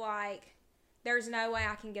feel like there's no way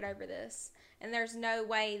I can get over this. And there's no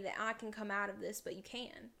way that I can come out of this, but you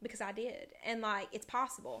can, because I did. And, like, it's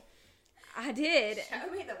possible. I did.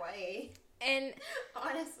 Show me the way. And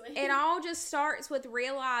honestly, it all just starts with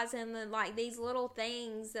realizing that, like, these little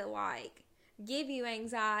things that, like, give you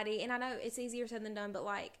anxiety. And I know it's easier said than done, but,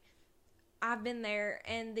 like, I've been there.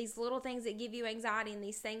 And these little things that give you anxiety and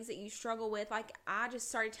these things that you struggle with, like, I just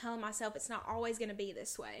started telling myself it's not always going to be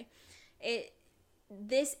this way.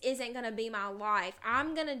 This isn't going to be my life.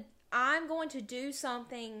 I'm going to do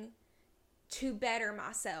something to better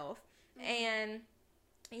myself. And,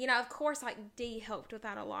 you know, of course, like, D helped with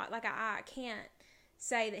that a lot. Like, I can't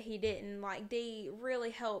say that he didn't. Like, D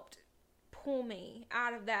really helped pull me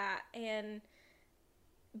out of that.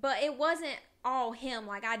 But it wasn't all him.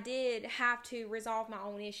 Like, I did have to resolve my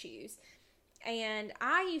own issues. And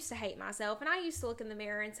I used to hate myself, and I used to look in the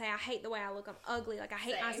mirror and say, I hate the way I look. I'm ugly. Like, I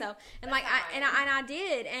hate myself. And, like, I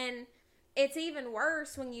did. And it's even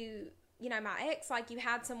worse when you know, my ex, like, you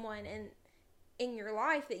had someone in your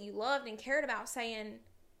life that you loved and cared about saying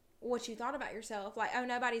what you thought about yourself. Like, oh,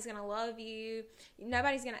 nobody's going to love you.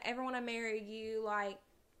 Nobody's going to ever want to marry you. Like,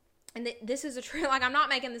 and this is a true, like, I'm not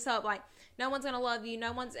making this up. Like, no one's going to love you.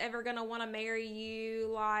 No one's ever going to want to marry you.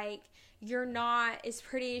 Like, you're not as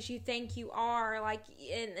pretty as you think you are. Like,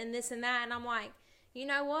 and this and that. And I'm like, you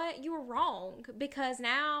know what? You were wrong, because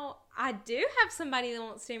now I do have somebody that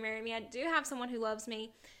wants to marry me. I do have someone who loves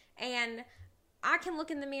me, and I can look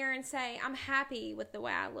in the mirror and say, I'm happy with the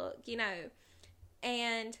way I look, you know,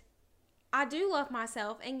 and I do love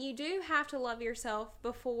myself, and you do have to love yourself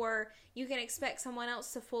before you can expect someone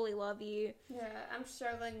else to fully love you. Yeah, I'm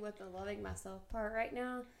struggling with the loving myself part right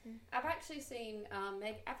now. Mm-hmm. I've actually seen,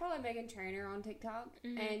 I follow Megan Trainor on TikTok,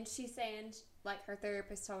 mm-hmm. and she's saying, like, her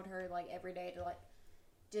therapist told her, like, every day to, like,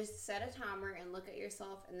 just set a timer and look at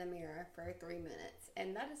yourself in the mirror for 3 minutes.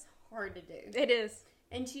 And that is hard to do. It is.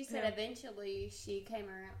 And she said eventually she came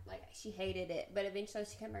around, like, she hated it, but eventually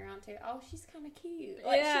she came around to, oh, she's kind of cute.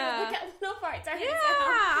 Like, she would look at little parts of herself.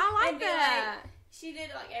 I like that. Like, she did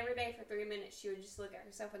it, like, every day for 3 minutes. She would just look at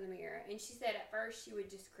herself in the mirror. And she said at first she would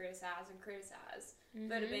just criticize. Mm-hmm.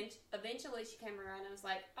 But eventually she came around and was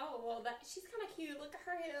like, oh, well, she's kind of cute. Look at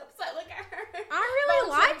her hips. Like, look at her. I really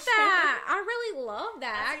like that. I really love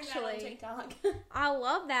that, actually. That on TikTok. I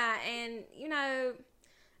love that. And, you know,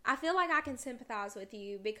 I feel like I can sympathize with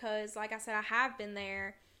you because, like I said, I have been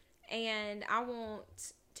there. And I want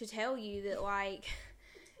to tell you that, like,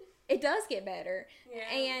 it does get better. Yeah.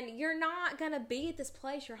 And you're not going to be at this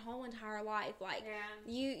place your whole entire life. Like,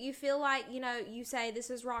 you feel like, you know, you say this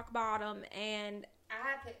is rock bottom, and I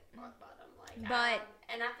have hit rock bottom. Like,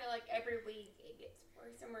 and I feel like every week it gets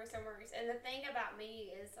worse and worse and worse. And the thing about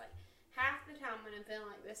me is, like, half the time when I'm feeling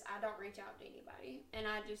like this, I don't reach out to anybody. And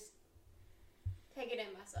I just take it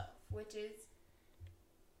in myself, which is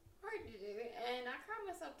hard to do. And I cry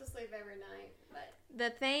myself to sleep every night. But the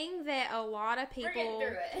thing that a lot of people, we're getting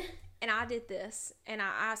through it. And I did this, and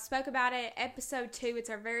I spoke about it, episode 2, it's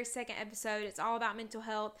our very second episode, it's all about mental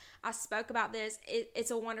health. I spoke about this, it's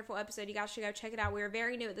a wonderful episode, you guys should go check it out. We were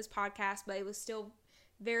very new at this podcast, but it was still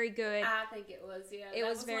very good. I think it was, yeah. It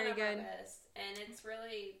was very good. And it's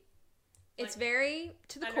really, it's very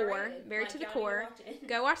to the core, very to the core.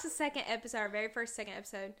 Go watch the second episode, our very first second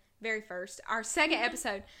episode, our second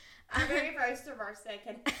episode. Our very first of our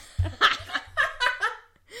second.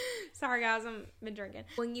 Sorry, guys, I've been drinking.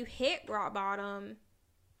 When you hit rock bottom,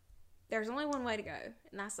 there's only one way to go,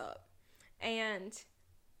 and that's up. And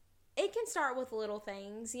it can start with little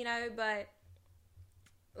things, you know, but,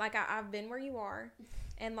 like, I've been where you are,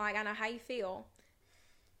 and, like, I know how you feel.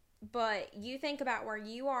 But you think about where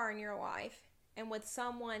you are in your life, and with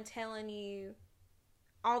someone telling you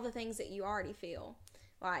all the things that you already feel,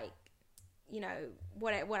 like, you know,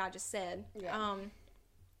 what I just said. Yeah.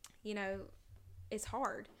 You know, it's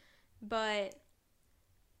hard. But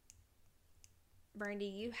Brandy,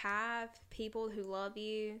 you have people who love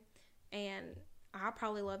you, and I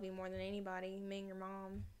probably love you more than anybody, me and your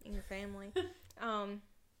mom and your family.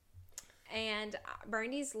 And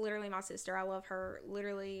Brandy's literally my sister. I love her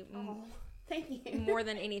literally thank you. more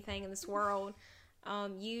than anything in this world.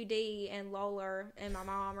 You, Dee, and Lola and my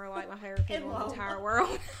mom are like my favorite people in the entire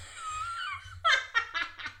world.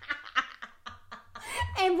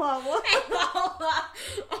 And Lola.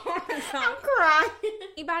 Oh my God. I'm crying.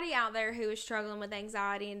 Anybody out there who is struggling with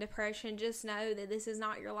anxiety and depression, just know that this is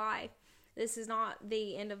not your life. This is not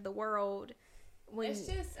the end of the world. It's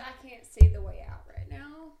just, I can't see the way out right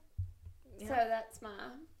now. Yeah. So that's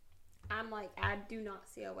I'm like, I do not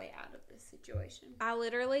see a way out of this situation. I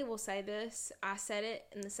literally will say this. I said it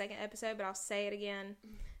in the second episode, but I'll say it again.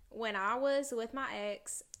 When I was with my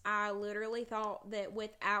ex, I literally thought that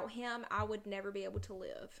without him, I would never be able to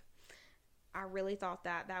live. I really thought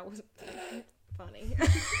that. That was funny.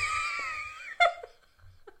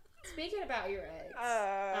 Speaking about your ex,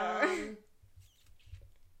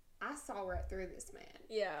 I saw right through this man.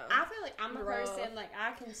 Yeah. I feel like I'm a person, like,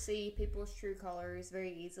 I can see people's true colors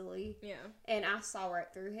very easily. Yeah. And I saw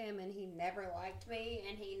right through him, and he never liked me,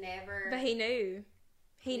 and he never... But he knew.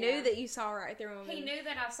 He knew that you saw right through him. He knew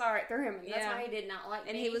that I saw right through him, and that's why he did not like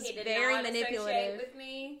me. And he was did very not manipulative with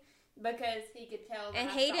me because he could tell that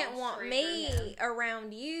and he didn't want me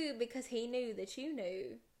around you because he knew that you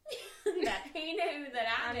knew. That he knew that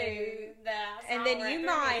I knew that I saw and then right you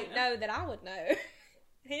might know that I would know.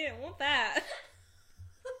 He didn't want that.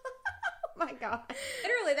 Oh my God.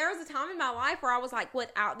 Literally, there was a time in my life where I was like,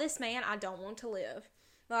 without this man, I don't want to live.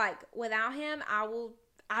 Like, without him, I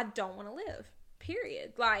don't want to live.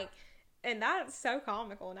 Period. Like, and that's so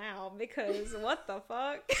comical now because what the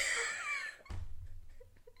fuck?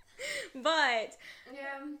 But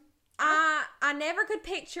I never could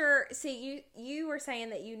picture. See, you were saying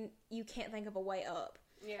that you can't think of a way up.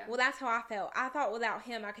 Yeah. Well, that's how I felt. I thought without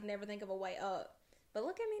him, I could never think of a way up. But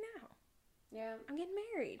look at me now. Yeah. I'm getting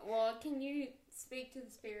married. Well, can you speak to the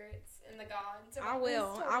spirits and the gods? I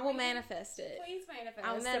will. I will manifest it. Please manifest.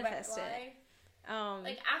 I'll manifest it.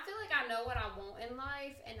 Like, I feel like I know what I want in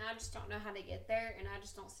life, and I just don't know how to get there, and I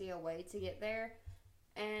just don't see a way to get there.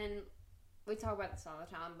 And we talk about this all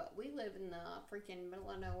the time, but we live in the freaking middle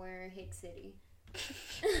of nowhere, Hick City.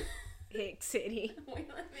 Hick City. We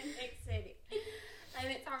live in Hick City. And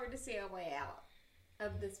it's hard to see a way out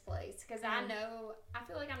of this place, because I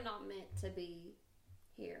feel like I'm not meant to be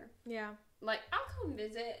here. Yeah. Like, I'll come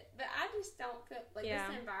visit, but I just don't feel like this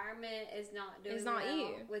environment is not doing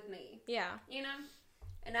well with me. Yeah. You know?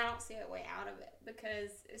 And I don't see a way out of it, because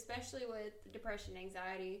especially with depression,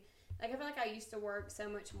 anxiety, like, I feel like I used to work so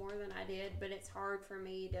much more than I did, but it's hard for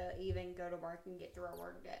me to even go to work and get through a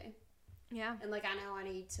work day. Yeah. And, like, I know I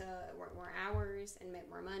need to work more hours and make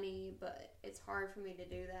more money, but it's hard for me to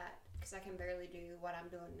do that because I can barely do what I'm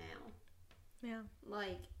doing now. Yeah.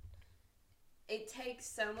 Like, it takes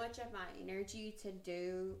so much of my energy to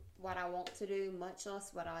do what I want to do, much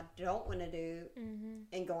less what I don't want to do,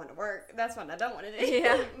 and going to work. That's what I don't want to do.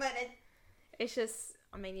 Yeah. But it's just,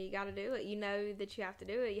 I mean, you got to do it. You know that you have to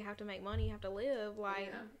do it. You have to make money. You have to live.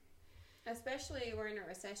 Like, especially we're in a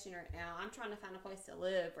recession right now. I'm trying to find a place to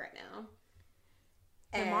live right now.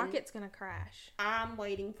 The market's going to crash. I'm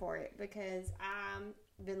waiting for it because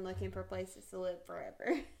I've been looking for places to live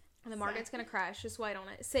forever. The market's going to crash. Just wait on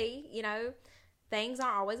it. See, you know, things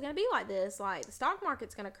aren't always going to be like this. Like, the stock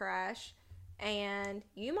market's going to crash, and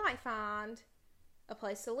you might find a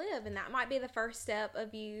place to live, and that might be the first step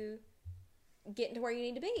of you getting to where you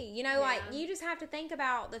need to be. You know, like, you just have to think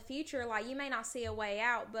about the future. Like, you may not see a way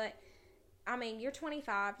out, but I mean, you're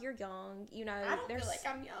 25, you're young, you know. I don't feel like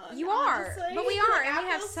I'm young. You are, but we are, and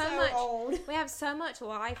we have so much. Old. We have so much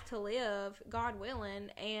life to live, God willing,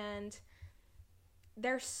 and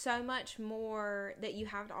there's so much more that you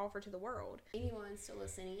have to offer to the world. Anyone still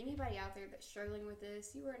listening, anybody out there that's struggling with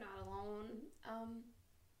this, you are not alone.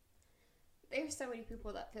 There's so many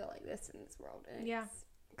people that feel like this in this world, and it's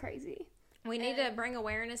crazy. We need to bring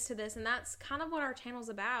awareness to this, and that's kind of what our channel's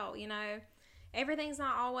about, you know. Everything's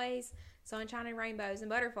not always sunshine and rainbows and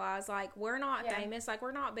butterflies. Like, we're not famous. Like,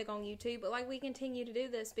 we're not big on YouTube. But, like, we continue to do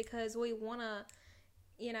this because we want to,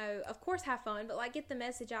 you know, of course have fun. But, like, get the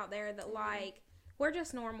message out there that, like, we're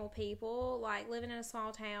just normal people, like, living in a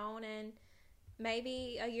small town. And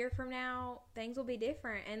maybe a year from now, things will be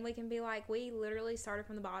different. And we can be like, we literally started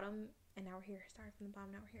from the bottom, and now we're here. Started from the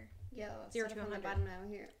bottom, now we're here. Yeah, 0 to 100. Bottom now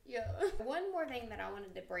here. Yeah. One more thing that I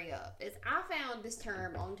wanted to bring up is I found this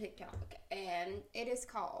term on TikTok, and it is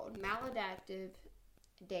called maladaptive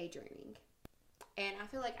daydreaming. And I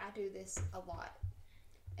feel like I do this a lot.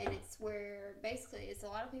 and it's where basically it's a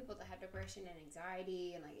lot of people that have depression and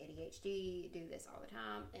anxiety and like ADHD do this all the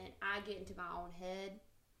time, and I get into my own head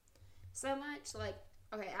so much. Like,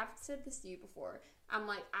 okay, I've said this to you before. I'm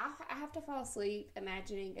like, I have to fall asleep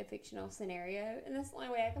imagining a fictional scenario, and that's the only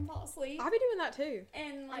way I can fall asleep. I'll be doing that too.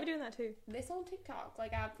 And like, I'll be doing that too. This on TikTok,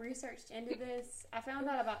 like I've researched into this. I found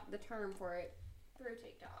out about the term for it through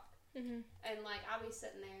TikTok. Mm-hmm. And like I'll be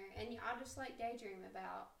sitting there, and I just like daydream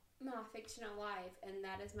about my fictional life, and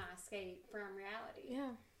that is my escape from reality.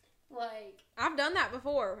 Yeah. Like, I've done that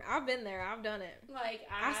before. I've been there. I've done it. Like,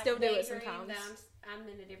 I still do it daydream sometimes. that I'm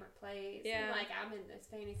in a different place. Yeah. And, like, I'm in this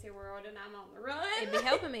fantasy world and I'm on the run. It'd be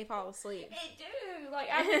helping me fall asleep. It do. Like,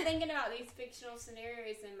 I've been thinking about these fictional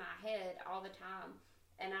scenarios in my head all the time.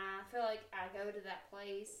 And I feel like I go to that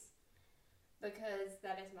place because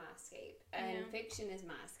that is my escape. And fiction is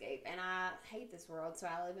my escape. And I hate this world, so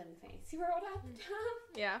I live in the fantasy world all the time.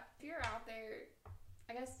 Yeah. If you're out there,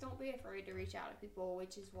 I guess don't be afraid to reach out to people,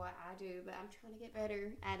 which is what I do, but I'm trying to get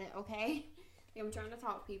better at it, okay? I'm trying to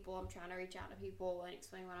talk to people, I'm trying to reach out to people and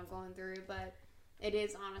explain what I'm going through, but it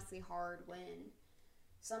is honestly hard when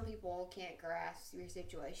some people can't grasp your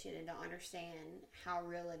situation and don't understand how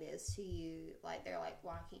real it is to you. Like, they're like,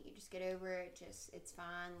 why can't you just get over it? It's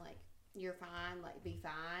fine, like, you're fine, like, be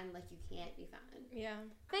fine, like, you can't be fine. Yeah.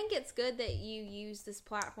 I think it's good that you use this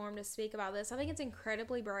platform to speak about this. I think it's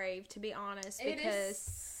incredibly brave, to be honest, because... It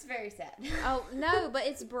is very sad. Oh, no, but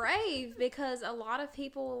it's brave because a lot of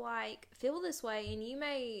people, like, feel this way, and you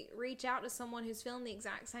may reach out to someone who's feeling the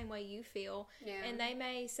exact same way you feel, and they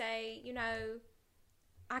may say, you know,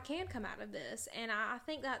 I can come out of this, and I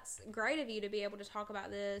think that's great of you to be able to talk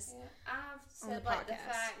about this. Yeah. I've said, like, the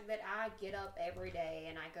fact that I get up every day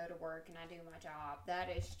and I go to work and I do my job, that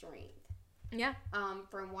is strength. Yeah.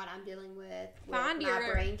 From what I'm dealing with my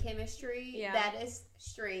brain chemistry, that is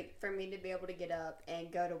strength for me to be able to get up and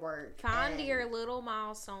go to work. Find your little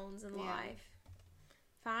milestones in life.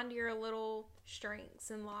 Find your little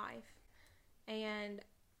strengths in life. And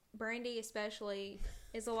Brandy especially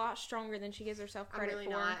is a lot stronger than she gives herself credit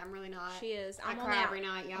for. I'm really not. She is. I cry every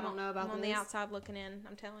night. Y'all don't know about this. I'm on the outside looking in.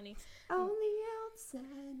 I'm telling you. On the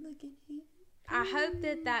outside looking in. I hope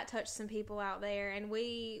that touched some people out there, and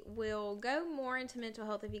we will go more into mental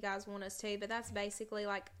health if you guys want us to, but that's basically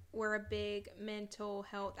like we're a big mental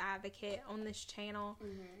health advocate on this channel.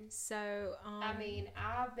 Mm-hmm. So, I mean,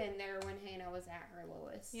 I've been there when Hannah was at her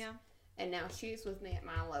lowest. Yeah. And now she's with me at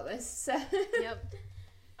my lowest. So. Yep.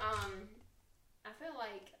 I feel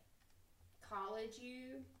like college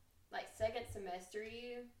you, like second semester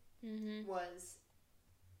you, was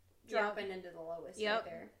dropping into the lowest right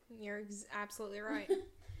there. You're absolutely right.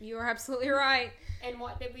 You are absolutely right. And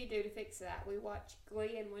what did we do to fix that? We watched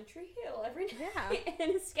Glee and One Tree Hill every night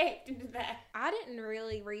and escaped into that. I didn't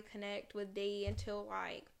really reconnect with Dee until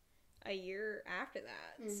like a year after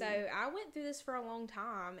that. Mm-hmm. So I went through this for a long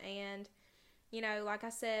time, and you know, like I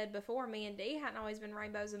said before, me and Dee hadn't always been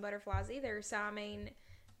rainbows and butterflies either. So, I mean,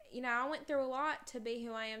 you know, I went through a lot to be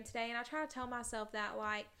who I am today. And I try to tell myself that,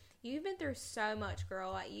 like, you've been through so much,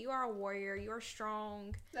 girl. Like, you are a warrior. You're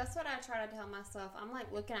strong. That's what I try to tell myself. I'm, like,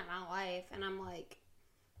 looking at my life, and I'm like,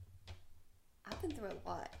 I've been through a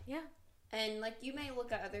lot. Yeah. And, like, you may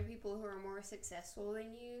look at other people who are more successful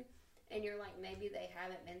than you, and you're like, maybe they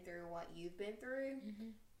haven't been through what you've been through. Mm-hmm.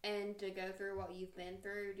 And to go through what you've been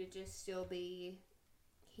through, to just still be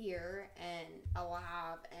here and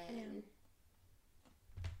alive and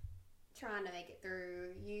trying to make it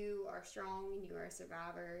through. You are strong and you are a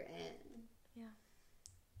survivor. And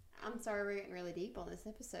I'm sorry we're getting really deep on this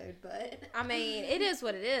episode, but I mean, it is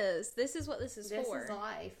what it is. This is what this is for. This is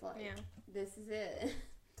life. Like, this is it.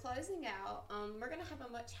 Closing out, we're going to have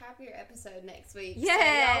a much happier episode next week.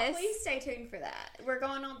 Yes. So y'all, please stay tuned for that. We're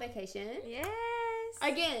going on vacation. Yes.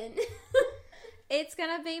 Again. It's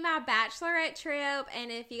going to be my bachelorette trip, and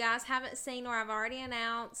if you guys haven't seen or I've already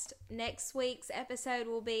announced, next week's episode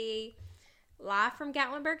will be live from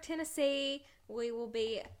Gatlinburg, Tennessee. We will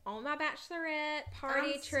be on my bachelorette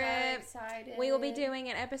party trip. I'm so excited. We will be doing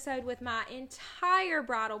an episode with my entire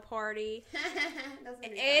bridal party.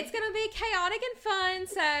 It's going to be chaotic and fun,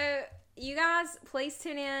 so you guys please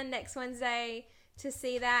tune in next Wednesday to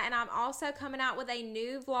see that. And I'm also coming out with a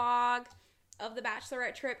new vlog of the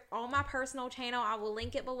bachelorette trip on my personal channel. I will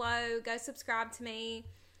link it below. Go subscribe to me.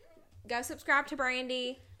 Go subscribe to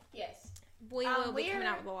Brandy. Yes. We will be coming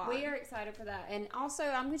out with a lot. We are excited for that. And also,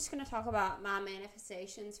 I'm just going to talk about my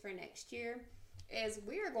manifestations for next year. Is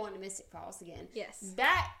we are going to Mystic Falls again. Yes.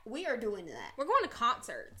 We are doing that. We're going to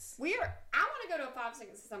concerts. I want to go to a 5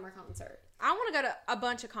 Seconds of Summer concert. I want to go to a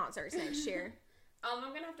bunch of concerts next year. I'm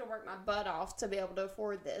going to have to work my butt off to be able to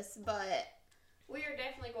afford this, but We are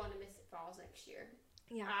definitely going to Mystic Falls next year.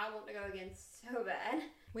 Yeah. I want to go again so bad.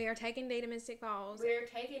 We are taking D to Mystic Falls. We're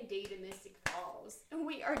taking D to Mystic Falls.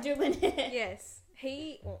 We are doing it. Yes.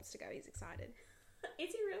 He wants to go. He's excited.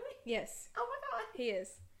 Is he really? Yes. Oh my God. He is.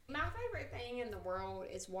 My favorite thing in the world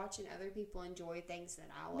is watching other people enjoy things that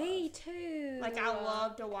I love. Me too. Like, I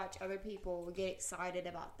love to watch other people get excited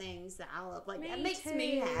about things that I love. Like, Me that makes too.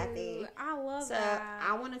 me happy. I love So, that.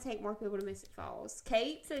 I want to take more people to Mystic Falls.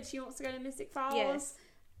 Kate said she wants to go to Mystic Falls. Yes.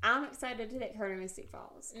 I'm excited to take her to Mystic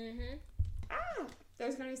Falls. Mm-hmm.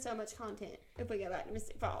 There's going to be so much content if we go back to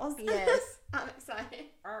Mystic Falls. Yes. I'm excited.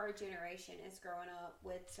 Our generation is growing up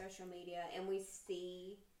with social media, and we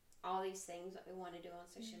see all these things that we want to do on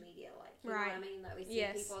social media. Like, you know what I mean? Like, we see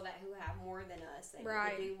people who have more than us. They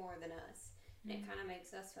do more than us. And it kind of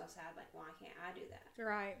makes us feel sad. Like, why can't I do that?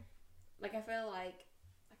 Right. Like, I feel like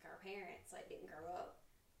our parents, like, didn't grow up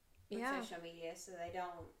with social media, so they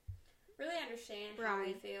don't really understand how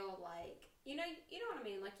we feel. Like, you know what I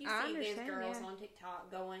mean? Like, you see these girls on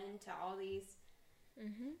TikTok going to all these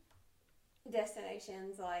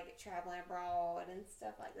destinations, like traveling abroad and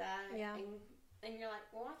stuff like that. Yeah. And you're like,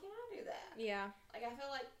 well, why can't I do that? Yeah. Like, I feel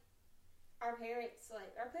like our parents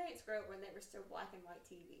grew up when they were still black and white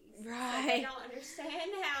TVs. Right. So they don't understand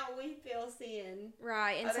how we feel seeing.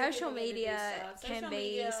 Right. And social media can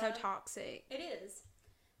be so toxic. It is.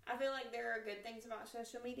 I feel like there are good things about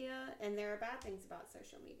social media and there are bad things about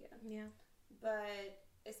social media. Yeah. But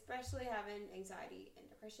especially having anxiety and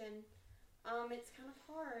depression, it's kind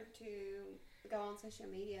of hard to go on social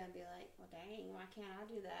media and be like, well, dang, why can't I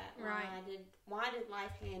do that? Right. Why did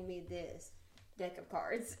life hand me this deck of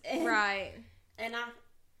cards? Right. And I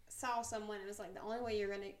saw someone, it was like, the only way you're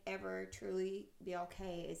going to ever truly be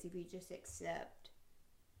okay is if you just accept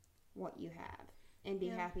what you have and be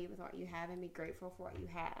happy with what you have and be grateful for what you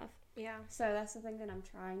have. Yeah. So that's the thing that I'm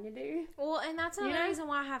trying to do. Well, and that's another reason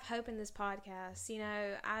why I have hope in this podcast. You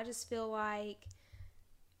know, I just feel like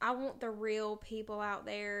I want the real people out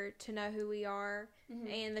there to know who we are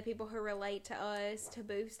and the people who relate to us to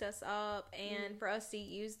boost us up and for us to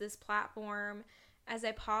use this platform as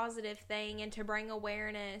a positive thing and to bring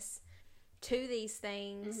awareness to these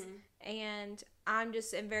things. And I'm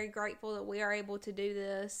just am very grateful that we are able to do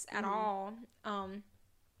this at all.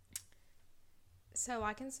 So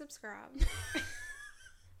like and subscribe.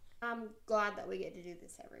 I'm glad that we get to do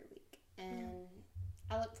this every week. And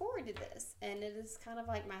I look forward to this. And it is kind of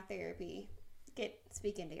like my therapy,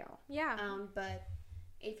 speaking to y'all. Yeah. But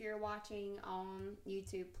if you're watching on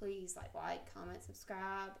YouTube, please like, comment,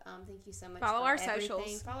 subscribe. Thank you so much. Follow our everything.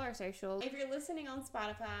 socials. Follow our socials. If you're listening on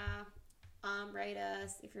Spotify, rate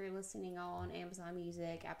us. If you're listening on Amazon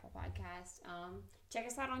Music, Apple Podcast, check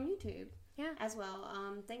us out on YouTube. Yeah. As well.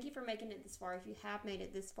 Thank you for making it this far. If you have made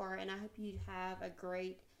it this far, and I hope you have a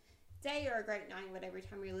great day or a great night, whatever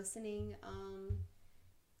time you're listening.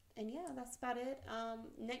 And yeah, that's about it.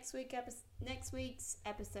 Next week's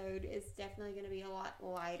episode is definitely going to be a lot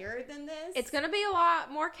lighter than this. It's going to be a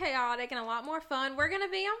lot more chaotic and a lot more fun. We're going to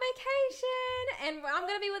be on vacation, and I'm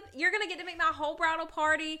going to be you're going to get to meet my whole bridal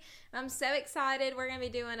party. I'm so excited. We're going to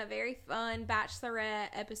be doing a very fun bachelorette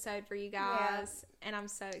episode for you guys, and I'm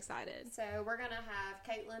so excited. So we're going to have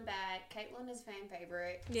Caitlin back. Caitlin is fan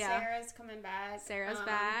favorite. Yeah. Sarah's coming back. Sarah's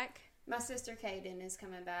back. My sister Kaden is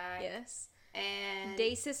coming back. Yes. And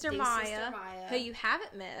D-Sister Maya, who you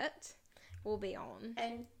haven't met, will be on.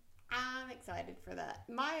 And I'm excited for that.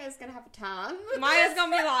 Maya's going to have a time. Maya's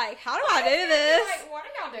going to be like, how do I do this? Like, what are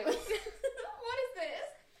y'all doing? What is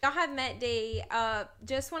this? Y'all have met D.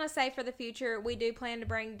 Just want to say for the future, we do plan to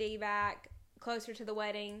bring D back closer to the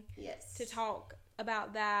wedding. Yes. To talk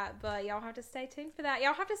about that. But y'all have to stay tuned for that.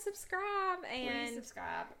 Y'all have to subscribe and please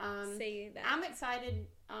subscribe. See that. I'm excited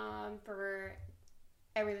for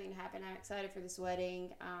everything to happen. I'm excited for this wedding.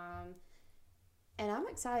 And I'm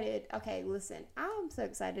excited. Okay, listen. I'm so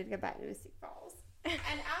excited to go back to Mystic Falls. And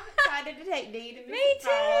I'm excited to take Dee to Mystic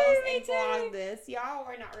Falls and vlog this. Y'all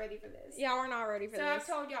are not ready for this. Y'all are not ready for this. So I've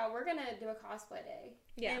told y'all we're going to do a cosplay day.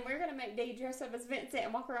 Yeah. And we're going to make Dee dress up as Vincent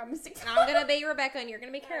and walk around Mystic Falls. And I'm going to be Rebecca and you're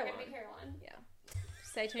going to be Caroline. I'm going to be Caroline. Yeah.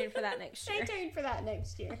 Stay tuned for that next year. Stay tuned for that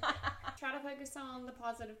next year. Try to focus on the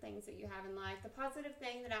positive things that you have in life. The positive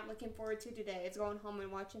thing that I'm looking forward to today is going home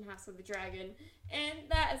and watching House of the Dragon. And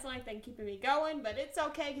that is the only thing keeping me going, but it's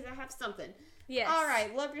okay because I have something. Yes. All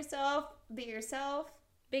right. Love yourself. Be yourself.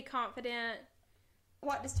 Be confident.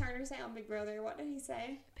 What does Turner say on Big Brother? What did he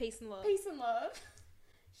say? Peace and love. Peace and love.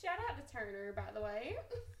 Shout out to Turner, by the way.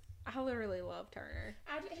 I literally love Turner.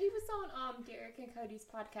 He was on Derek and Cody's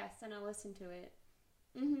podcast, and I listened to it.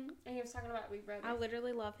 And he was talking about Big Brother. I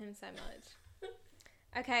literally love him so much.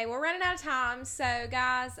 Okay, we're running out of time. So,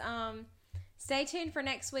 guys, Stay tuned for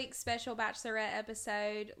next week's special Bachelorette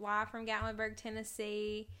episode, live from Gatlinburg,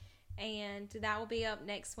 Tennessee. And that will be up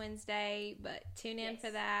next Wednesday. But tune in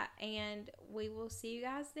for that. And we will see you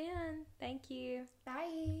guys then. Thank you.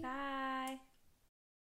 Bye. Bye.